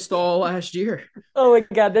 And he missed all last year. Oh my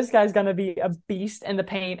God, this guy's going to be a beast in the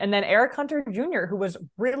paint. And then Eric Hunter Jr., who was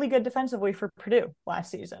really good defensively for Purdue last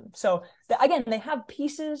season. So again, they have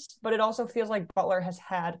pieces, but it also feels like Butler has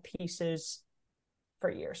had pieces for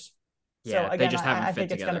years. Yeah, so again, they just haven't I fit think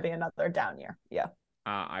it's together. going to be another down year. Yeah.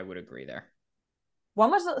 I would agree there. When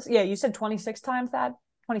was this? Yeah, you said 2016 Thad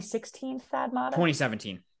Matta?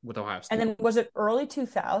 2017 with Ohio State. And then was it early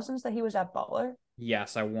 2000s that he was at Butler?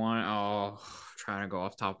 Yes, trying to go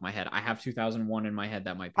off the top of my head. I have 2001 in my head.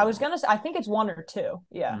 That might be. I was going to say, I think it's 1 or 2.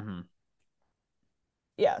 Yeah. Mm-hmm.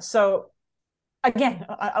 Yeah. So again,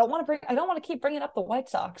 I don't want to keep bringing up the White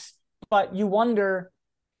Sox, but you wonder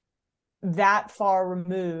that far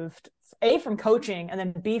removed, A, from coaching, and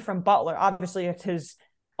then B, from Butler. Obviously it's his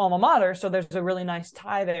alma mater, so there's a really nice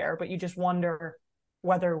tie there, but you just wonder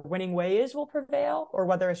whether winning ways will prevail or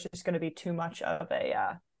whether it's just going to be too much of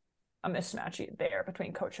a mismatch there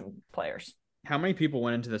between coach and players. How many people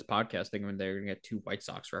went into this podcast thinking they were going to get 2 White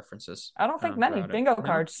Sox references? I don't think many. Bingo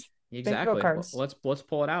cards. No, exactly. Bingo cards. Let's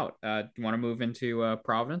pull it out. You want to move into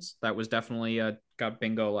Providence? That was definitely got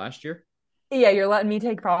bingo last year. Yeah, you're letting me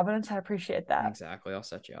take Providence. I appreciate that. Exactly. I'll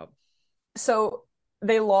set you up. So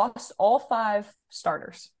they lost all 5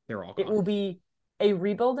 starters. They're all gone. It will be a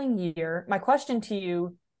rebuilding year. My question to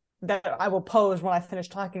you that I will pose when I finish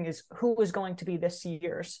talking is, who is going to be this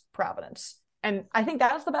year's Providence? And I think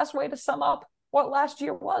that's the best way to sum up what last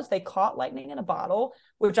year was. They caught lightning in a bottle,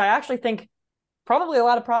 which I actually think probably a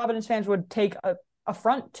lot of Providence fans would take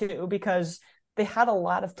affront to, because they had a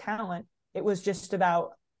lot of talent. It was just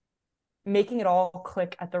about making it all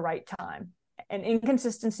click at the right time. And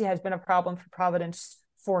inconsistency has been a problem for Providence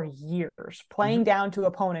for years. Playing down to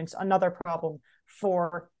opponents, another problem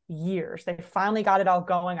for years. They finally got it all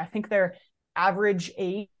going. I think their average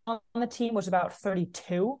age on the team was about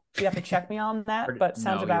 32. You have to check me on that, but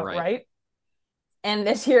sounds about right. And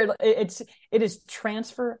this year, it is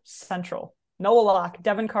transfer central. Noah Locke,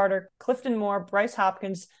 Devin Carter, Clifton Moore, Bryce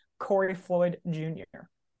Hopkins, Corey Floyd Jr.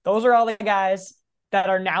 Those are all the guys that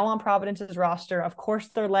are now on Providence's roster. Of course,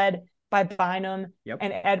 they're led by Bynum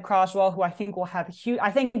and Ed Croswell, who I think will have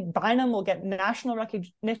I think Bynum will get national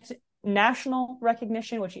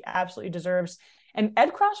recognition, which he absolutely deserves. And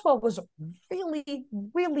Ed Croswell was really,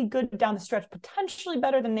 really good down the stretch, potentially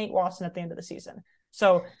better than Nate Watson at the end of the season.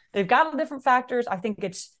 So they've got different factors. I think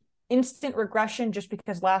it's instant regression just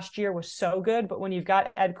because last year was so good. But when you've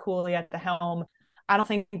got Ed Cooley at the helm, I don't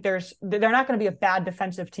think they're not going to be a bad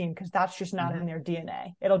defensive team, because that's just not in their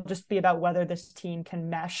DNA. It'll just be about whether this team can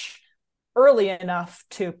mesh early enough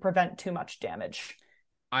to prevent too much damage.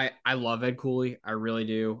 I love Ed Cooley. I really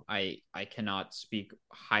do. I cannot speak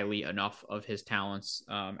highly enough of his talents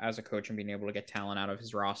as a coach and being able to get talent out of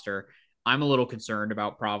his roster. I'm a little concerned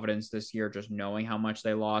about Providence this year, just knowing how much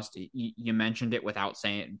they lost. You mentioned it without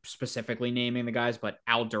saying specifically naming the guys, but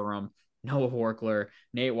Al Durham, Noah Horkler,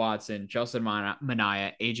 Nate Watson, Justin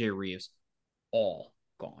Minaya, AJ Reeves, all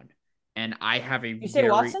gone. And I have You say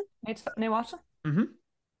Watson? Nate Watson?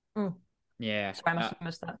 Mm-hmm. Yeah. Sorry, I must have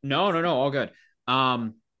missed that. No, all good.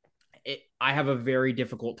 I have a very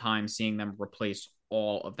difficult time seeing them replace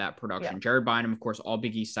all of that production. Jared Bynum, of course, all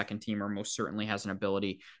Big East second teamer, most certainly has an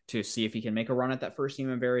ability to see if he can make a run at that first team,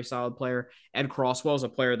 a very solid player. Ed Croswell is a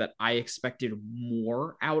player that I expected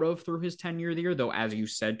more out of through his tenure there, though, as you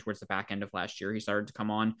said, towards the back end of last year, he started to come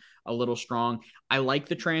on a little strong. I like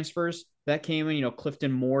the transfers that came in.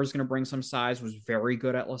 Clifton Moore is going to bring some size, was very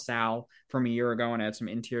good at LaSalle from a year ago and had some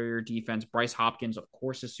interior defense. Bryce Hopkins, of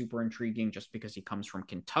course, is super intriguing just because he comes from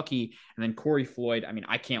Kentucky. And then Corey Floyd. I mean,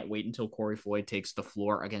 I can't wait until Corey Floyd takes the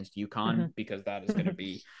floor against UConn because that is going to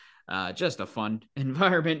be just a fun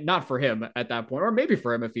environment, not for him at that point, or maybe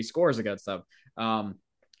for him if he scores against them,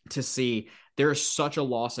 to see. There's such a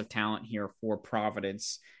loss of talent here for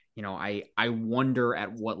Providence. I wonder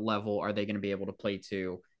at what level are they going to be able to play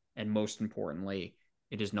to, and most importantly,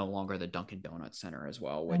 it is no longer the Dunkin' Donuts Center as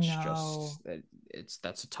well, which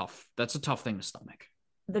that's a tough thing to stomach.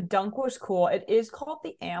 The Dunk was cool. It is called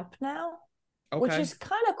the Amp now, which is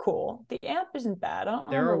kind of cool. The Amp isn't bad. I don't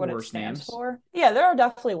remember what it stands for. Yeah, there are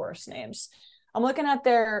definitely worse names. I'm looking at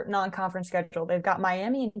their non-conference schedule. They've got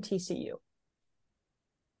Miami and TCU.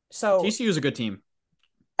 So TCU is a good team.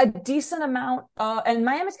 A decent amount, and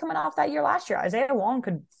Miami's coming off that year last year. Isaiah Wong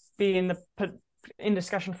could be in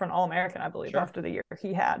discussion for an All-American, I believe, after the year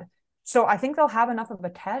he had. So I think they'll have enough of a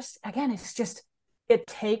test. Again, it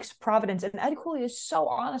takes Providence, and Ed Cooley is so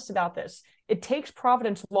honest about this. It takes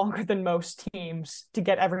Providence longer than most teams to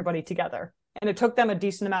get everybody together. And it took them a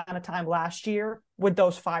decent amount of time last year with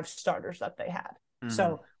those 5 starters that they had. Mm-hmm.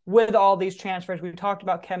 So with all these transfers, we talked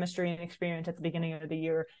about chemistry and experience at the beginning of the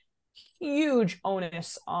year. Huge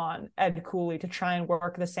onus on Ed Cooley to try and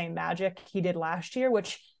work the same magic he did last year,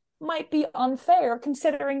 which might be unfair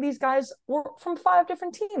considering these guys were from 5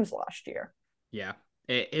 different teams last year. Yeah,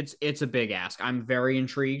 it's a big ask. I'm very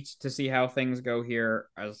intrigued to see how things go here.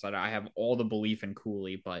 As I said, I have all the belief in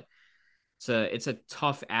Cooley, but it's a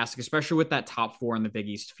tough ask, especially with that top 4 in the Big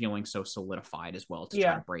East feeling so solidified as well to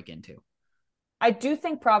try to break into. I do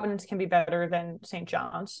think Providence can be better than St.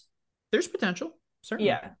 John's. There's potential, certainly.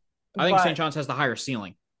 Yeah. I think St. John's has the higher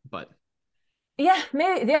ceiling, but yeah,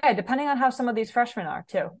 maybe. Yeah, depending on how some of these freshmen are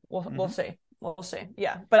too. We'll see. We'll see.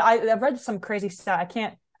 Yeah, but I've read some crazy stat.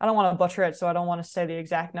 I don't want to butcher it, so I don't want to say the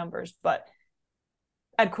exact numbers. But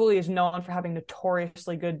Ed Cooley is known for having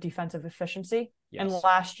notoriously good defensive efficiency, and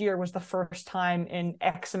last year was the first time in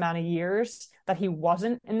X amount of years that he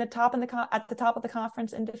wasn't at the top of the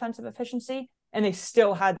conference in defensive efficiency, and they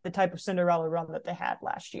still had the type of Cinderella run that they had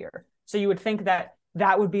last year. So you would think that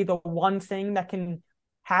would be the one thing that can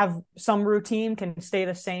have some routine, can stay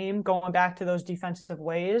the same, going back to those defensive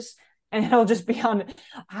ways. And it'll just be on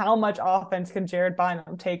how much offense can Jared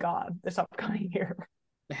Bynum take on this upcoming year.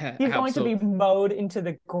 He's going to be mowed into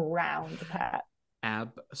the ground, Pat.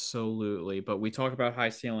 Absolutely. But we talk about high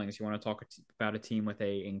ceilings. You want to talk about a team with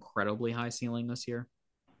a incredibly high ceiling this year?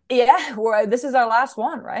 Yeah, this is our last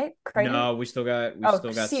one, right? Creighton? No, we still got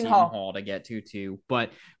Seton Hall to get to too.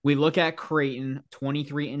 But we look at Creighton,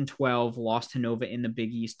 23-12, lost to Nova in the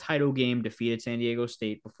Big East title game, defeated San Diego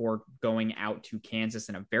State before going out to Kansas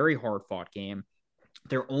in a very hard-fought game.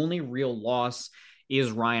 Their only real loss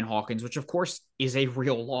is Ryan Hawkins, which of course is a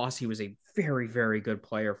real loss. He was a very, very good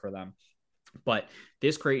player for them. But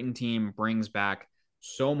this Creighton team brings back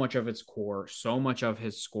so much of its core, so much of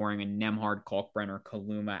his scoring, and Nembhard, Kalkbrenner,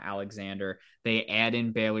 Kaluma, Alexander. They add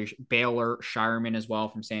in Baylor Shireman as well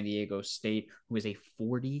from San Diego State, who is a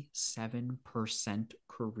 47%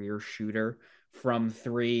 career shooter from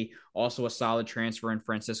 3. Also a solid transfer in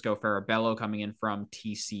Francisco Farabello coming in from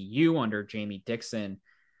TCU under Jamie Dixon.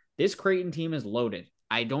 This Creighton team is loaded.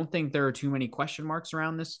 I don't think there are too many question marks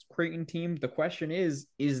around this Creighton team. The question is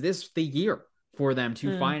this the year for them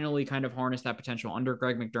to finally kind of harness that potential under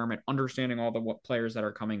Greg McDermott, understanding all the players that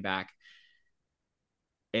are coming back?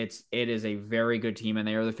 It is a very good team, and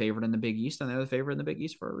they are the favorite in the Big East, and they're the favorite in the Big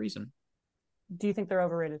East for a reason. Do you think they're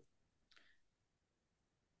overrated?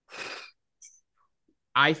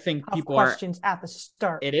 I think tough questions at the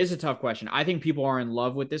start. It is a tough question. I think people are in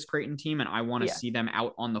love with this Creighton team, and I want to see them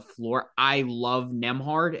out on the floor. I love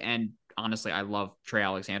Nembhard, and honestly, I love Trey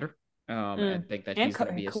Alexander. I think that he's going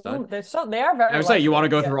to be a stud. They are very. I would say you want to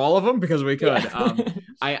go through all of them because we could. Yeah.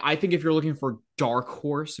 I think if you're looking for dark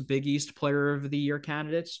horse Big East Player of the Year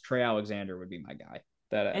candidates, Trey Alexander would be my guy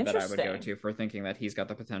that I would go to for thinking that he's got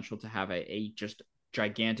the potential to have a just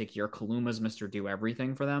gigantic year. Kaluma's Mr. Do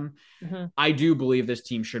Everything for them. Mm-hmm. I do believe this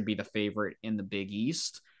team should be the favorite in the Big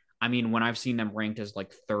East. I mean, when I've seen them ranked as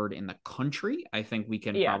like 3rd in the country, I think we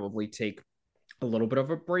can probably take a little bit of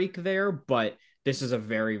a break there, but this is a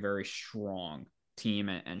very, very strong team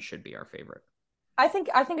and should be our favorite. I think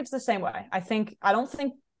it's the same way. I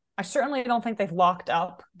certainly don't think they've locked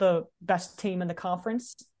up the best team in the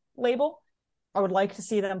conference label. I would like to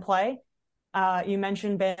see them play. You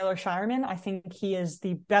mentioned Baylor Shireman. I think he is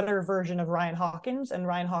the better version of Ryan Hawkins, and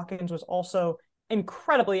Ryan Hawkins was also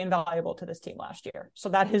incredibly invaluable to this team last year. So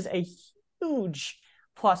that is a huge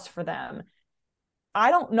plus for them.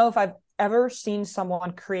 I don't know if I've ever seen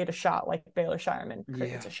someone create a shot like Baylor Shireman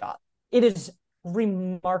creates a shot. It is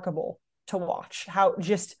remarkable to watch how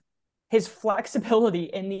just his flexibility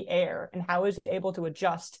in the air and how he's able to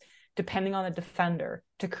adjust depending on the defender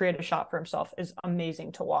to create a shot for himself is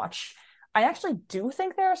amazing to watch. I actually do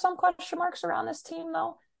think there are some question marks around this team,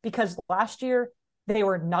 though, because last year they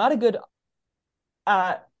were not a good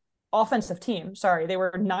offensive team. Sorry, they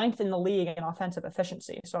were 9th in the league in offensive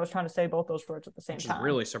efficiency. So I was trying to say both those words at the same time. Which is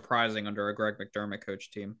really surprising under a Greg McDermott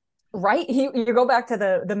coach team. Right? You go back to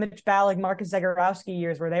the Mitch Ballig, Marcus Zagorowski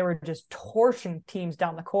years where they were just torching teams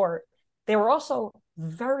down the court. They were also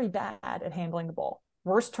very bad at handling the ball.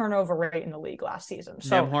 Worst turnover rate in the league last season.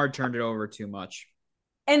 So Nemhard turned it over too much.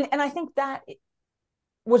 And I think that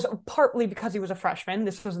was partly because he was a freshman.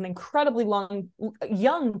 This was an incredibly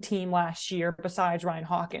young team last year besides Ryan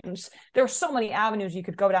Hawkins. There are so many avenues you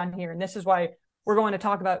could go down here, and this is why we're going to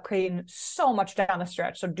talk about Creighton so much down the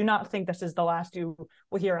stretch. So do not think this is the last you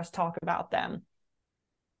will hear us talk about them.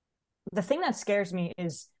 The thing that scares me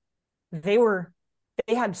is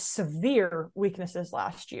they had severe weaknesses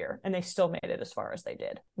last year, and they still made it as far as they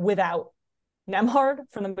did without Nemhard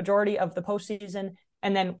for the majority of the postseason.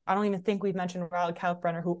 And then I don't even think we've mentioned Riley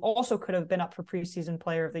Kalkbrenner, who also could have been up for preseason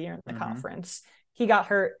player of the year in the conference. He got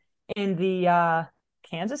hurt in the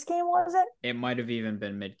Kansas game, was it? It might have even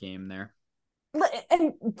been mid-game there.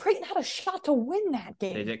 And Creighton had a shot to win that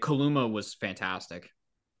game. They did. Kaluma was fantastic.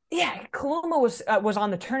 Yeah, Kaluma was on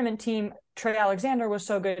the tournament team. Trey Alexander was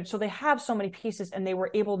so good. So they have so many pieces, and they were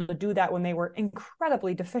able to do that when they were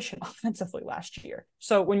incredibly deficient offensively last year.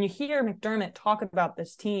 So when you hear McDermott talk about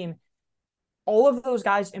this team, all of those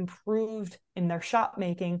guys improved in their shot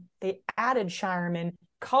making. They added Shireman.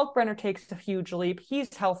 Kalkbrenner takes a huge leap.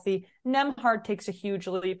 He's healthy. Nemhard takes a huge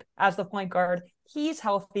leap as the point guard. He's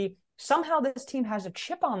healthy. Somehow this team has a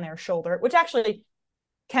chip on their shoulder, which actually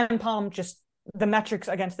Ken Palm the metrics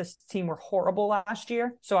against this team were horrible last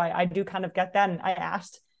year. So I do kind of get that. And I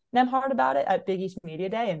asked Nemhard about it at Big East Media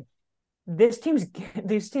Day. And this team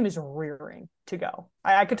is rearing to go.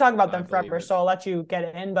 I could talk about them forever, so I'll let you get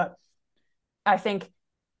it in. But I think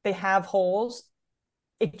they have holes.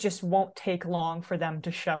 It just won't take long for them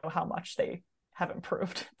to show how much they have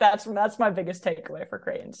improved. That's my biggest takeaway for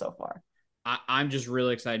Creighton so far. I'm just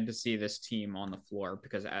really excited to see this team on the floor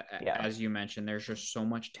because, as you mentioned, there's just so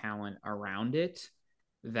much talent around it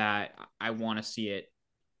that I want to see it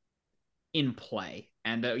in play.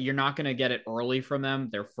 And you're not going to get it early from them.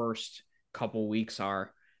 Their first couple weeks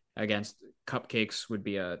are against Cupcakes would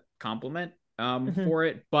be a compliment for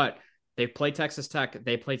it. But they play Texas Tech.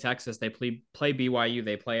 They play Texas. They play BYU.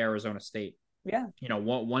 They play Arizona State. Yeah.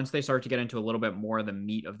 Once they start to get into a little bit more of the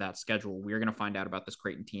meat of that schedule, we're going to find out about this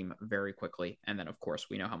Creighton team very quickly. And then, of course,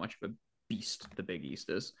 we know how much of a beast the Big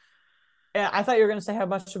East is. Yeah, I thought you were going to say how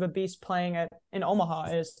much of a beast playing in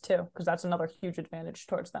Omaha is, too, because that's another huge advantage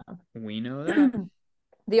towards them. We know that.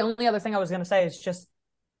 The only other thing I was going to say is just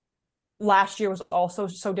last year was also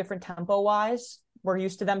so different tempo-wise. We're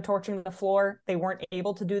used to them torching the floor. They weren't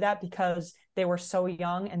able to do that because they were so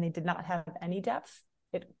young and they did not have any depth.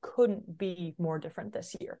 It couldn't be more different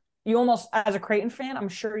this year. You almost, as a Creighton fan, I'm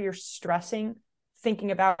sure you're stressing,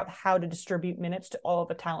 thinking about how to distribute minutes to all of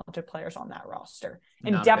the talented players on that roster.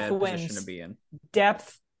 And Not depth bad wins. position to be in.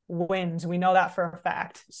 Depth wins. We know that for a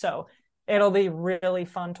fact. So it'll be really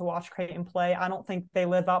fun to watch Creighton play. I don't think they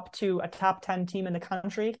live up to a top 10 team in the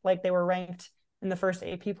country like they were ranked in the first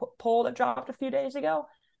AP poll that dropped a few days ago.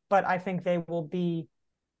 But I think they will be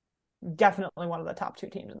definitely one of the top 2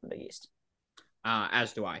 teams in the Big East.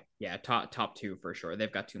 As do I. Yeah, top 2 for sure.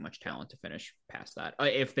 They've got too much talent to finish past that.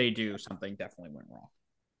 If they do, something definitely went wrong.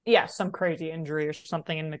 Yeah, some crazy injury or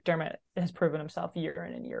something, and McDermott has proven himself year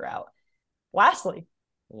in and year out. Lastly,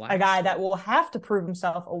 a guy that will have to prove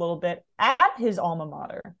himself a little bit at his alma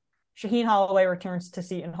mater. Shaheen Holloway returns to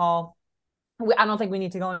Seton Hall. I don't think we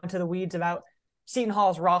need to go into the weeds about Seton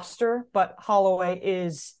Hall's roster, but Holloway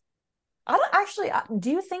is... do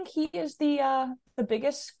you think he is the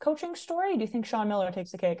biggest coaching story? Do you think Sean Miller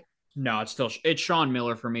takes the cake? No, it's Sean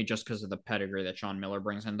Miller for me just because of the pedigree that Sean Miller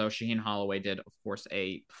brings in, though Shaheen Holloway did, of course,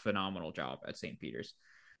 a phenomenal job at St. Peter's.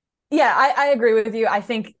 Yeah, I agree with you. I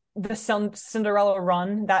think the Cinderella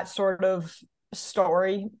run, that sort of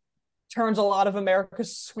story, turns a lot of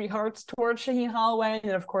America's sweethearts towards Shaheen Holloway.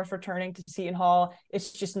 And of course, returning to Seton Hall,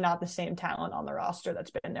 it's just not the same talent on the roster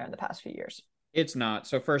that's been there in the past few years. It's not.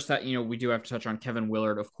 So first, we do have to touch on Kevin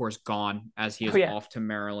Willard, of course, gone as he is off to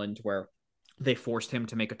Maryland, where they forced him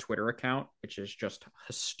to make a Twitter account, which is just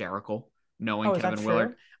hysterical. Knowing Kevin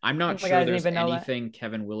Willard, I'm not sure there's anything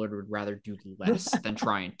Kevin Willard would rather do less than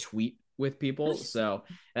try and tweet with people. So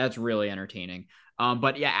that's really entertaining.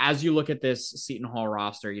 But yeah, as you look at this Seton Hall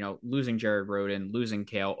roster, losing Jared Rhoden, losing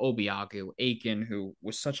Kale, Obiagu, Aiken, who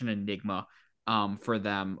was such an enigma for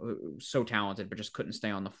them, so talented, but just couldn't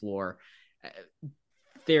stay on the floor.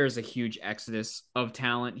 There's a huge exodus of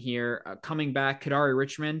talent here. Coming back, Kadari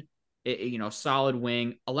Richmond, solid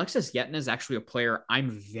wing. Alexis Yetna is actually a player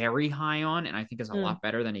I'm very high on, and I think is a lot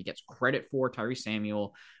better than he gets credit for. Tyree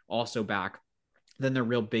Samuel also back. Then the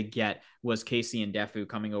real big get was Casey and Defu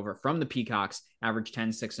coming over from the Peacocks, average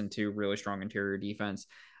 10, 6, and 2, really strong interior defense.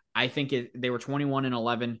 I think they were 21 and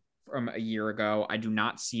 11 from a year ago. I do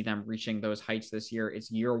not see them reaching those heights this year.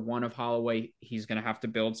 It's year one of Holloway. He's going to have to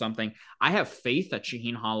build something. I have faith that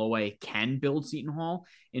Shaheen Holloway can build Seton Hall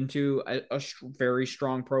into a very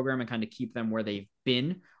strong program and kind of keep them where they've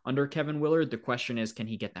been under Kevin Willard. The question is, can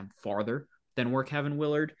he get them farther than where Kevin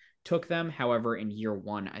Willard took them? However, in year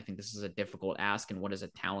one, I think this is a difficult ask, and what is a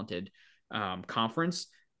talented conference.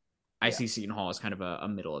 I see Seton Hall as kind of a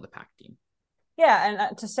middle of the pack team. Yeah,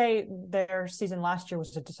 and to say their season last year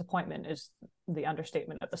was a disappointment is the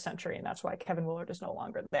understatement of the century, and that's why Kevin Willard is no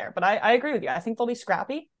longer there. But I agree with you. I think they'll be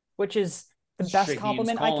scrappy, which is the best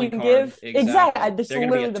compliment I can give. Exactly. This is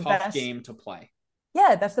literally the best game to play.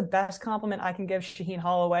 Yeah, that's the best compliment I can give Shaheen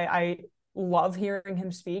Holloway. I love hearing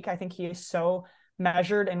him speak. I think he is so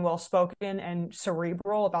measured and well-spoken and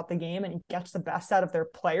cerebral about the game, and he gets the best out of their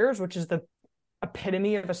players, which is the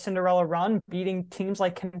epitome of a Cinderella run, beating teams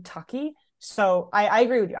like Kentucky. So I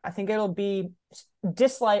agree with you. I think it'll be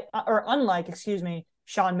unlike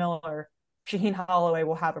Sean Miller, Shaheen Holloway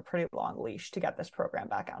will have a pretty long leash to get this program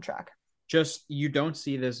back on track. Just, you don't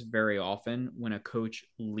see this very often when a coach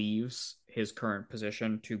leaves his current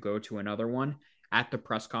position to go to another one. At the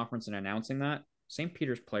press conference and announcing that, St.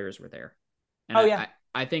 Peter's players were there. And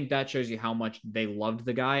I think that shows you how much they loved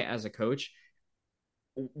the guy as a coach.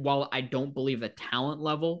 While I don't believe the talent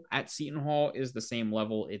level at Seton Hall is the same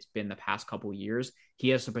level it's been the past couple of years, he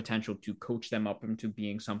has the potential to coach them up into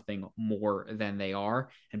being something more than they are.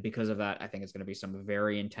 And because of that, I think it's going to be some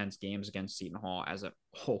very intense games against Seton Hall, as it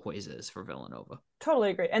always is for Villanova.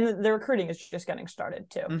 Totally agree. And the recruiting is just getting started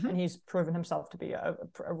too. Mm-hmm. And he's proven himself to be a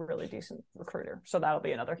really decent recruiter. So that'll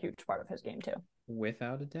be another huge part of his game too.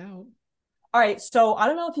 Without a doubt. All right. So I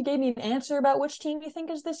don't know if you gave me an answer about which team you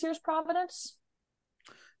think is this year's Providence.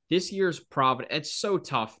 This year's Providence, it's so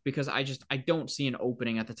tough because I don't see an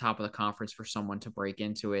opening at the top of the conference for someone to break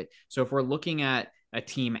into it. So if we're looking at a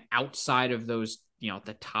team outside of those,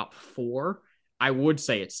 the top four, I would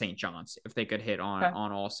say it's St. John's if they could hit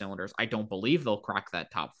on all cylinders. I don't believe they'll crack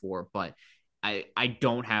that top four, but I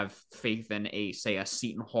don't have faith in a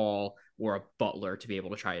Seton Hall or a Butler to be able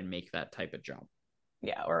to try and make that type of jump.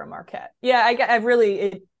 Yeah, or a Marquette. Yeah, I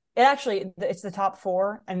really it's the top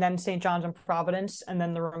four, and then St. John's and Providence, and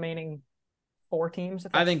then the remaining four teams.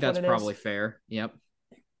 I think that's probably fair. Yep.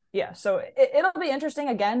 Yeah, so it'll be interesting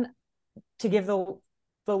again to give the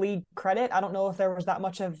league credit. I don't know if there was that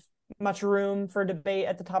much room for debate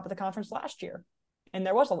at the top of the conference last year, and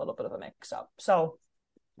there was a little bit of a mix-up. So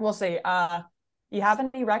we'll see. You have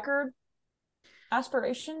any record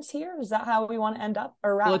aspirations here? Is that how we want to end up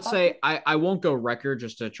or wrap Let's up? Say I won't go record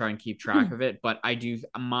just to try and keep track of it, but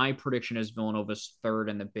my prediction is Villanova's third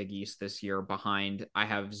in the Big East this year. Behind, I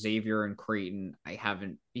have Xavier and Creighton. I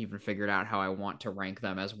haven't even figured out how I want to rank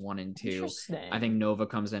them as 1 and 2. I think Nova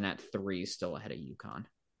comes in at 3, still ahead of UConn.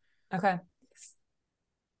 Okay.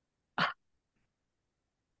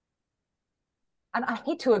 And I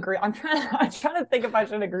hate to agree. I'm trying to think if I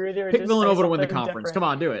should agree with you. Or Pick just Villanova to win the conference. Different. Come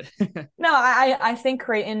on, do it. No, I think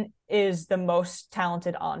Creighton is the most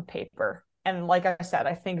talented on paper. And like I said,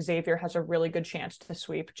 I think Xavier has a really good chance to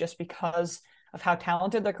sweep just because of how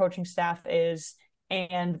talented their coaching staff is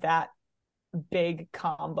and that big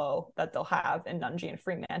combo that they'll have in Nunji and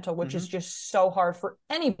Fremantle, which is just so hard for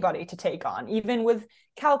anybody to take on, even with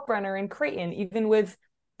Kalkbrenner and Creighton, even with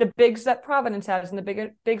the bigs that Providence has and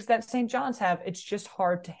the bigs that St. John's have. It's just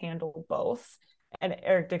hard to handle both. And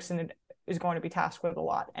Eric Dixon is going to be tasked with a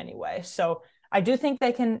lot anyway. So I do think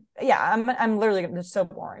they can. Yeah, I'm literally, it's so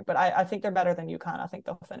boring, but I think they're better than UConn. I think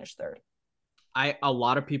they'll finish third. A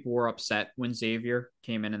lot of people were upset when Xavier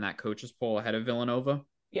came in that coaches poll ahead of Villanova.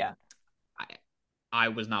 Yeah. I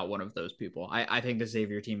was not one of those people. I think the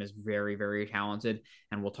Xavier team is very, very talented,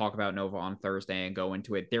 and we'll talk about Nova on Thursday and go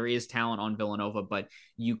into it. There is talent on Villanova, but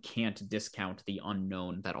you can't discount the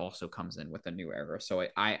unknown that also comes in with a new era. So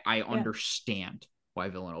I understand why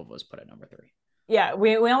Villanova was put at number 3. Yeah,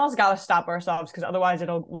 we almost got to stop ourselves because otherwise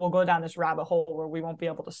we'll go down this rabbit hole where we won't be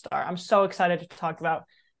able to start. I'm so excited to talk about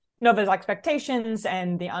Nova's expectations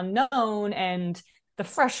and the unknown and the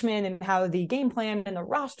freshmen and how the game plan and the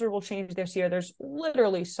roster will change this year. There's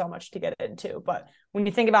literally so much to get into. But when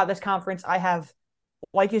you think about this conference, I have,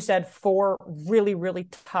 like you said, 4 really, really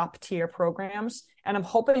top tier programs. And I'm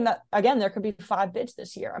hoping that, again, there could be 5 bids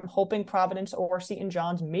this year. I'm hoping Providence or St.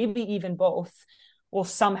 John's, maybe even both, will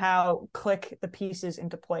somehow click the pieces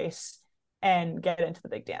into place and get into the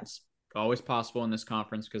big dance. Always possible in this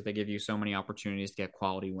conference because they give you so many opportunities to get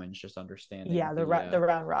quality wins. Just understanding. Yeah, the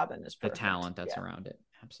round robin is perfect. The talent that's around it.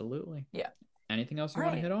 Absolutely. Yeah. Anything else you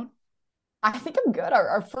want to hit on? I think I'm good.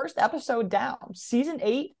 Our first episode down, season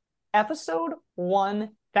 8, episode 1.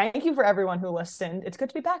 Thank you for everyone who listened. It's good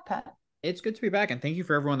to be back, Pat. It's good to be back, and thank you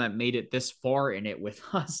for everyone that made it this far in it with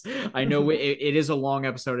us. I know it is a long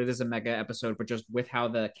episode. It is a mega episode, but just with how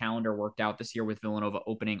the calendar worked out this year with Villanova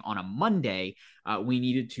opening on a Monday, we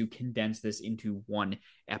needed to condense this into one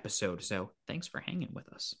episode. So thanks for hanging with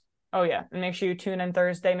us. Oh, yeah. And make sure you tune in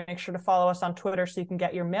Thursday. Make sure to follow us on Twitter so you can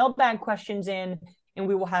get your mailbag questions in, and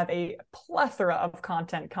we will have a plethora of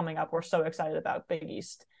content coming up. We're so excited about Big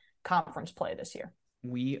East Conference play this year.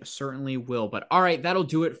 We certainly will. But all right, that'll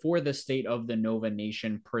do it for the State of the Nova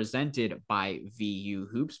Nation presented by VU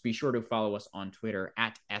Hoops. Be sure to follow us on Twitter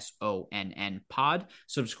at SONNPod.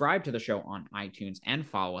 Subscribe to the show on iTunes and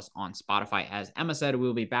follow us on Spotify. As Emma said,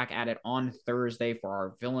 we'll be back at it on Thursday for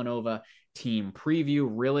our Villanova team preview.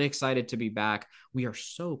 Really excited to be back. We are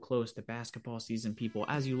so close to basketball season, people.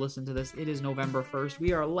 As you listen to this, it is November 1st.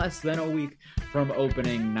 We are less than a week from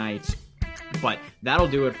opening night. But that'll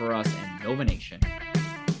do it for us and Nova Nation.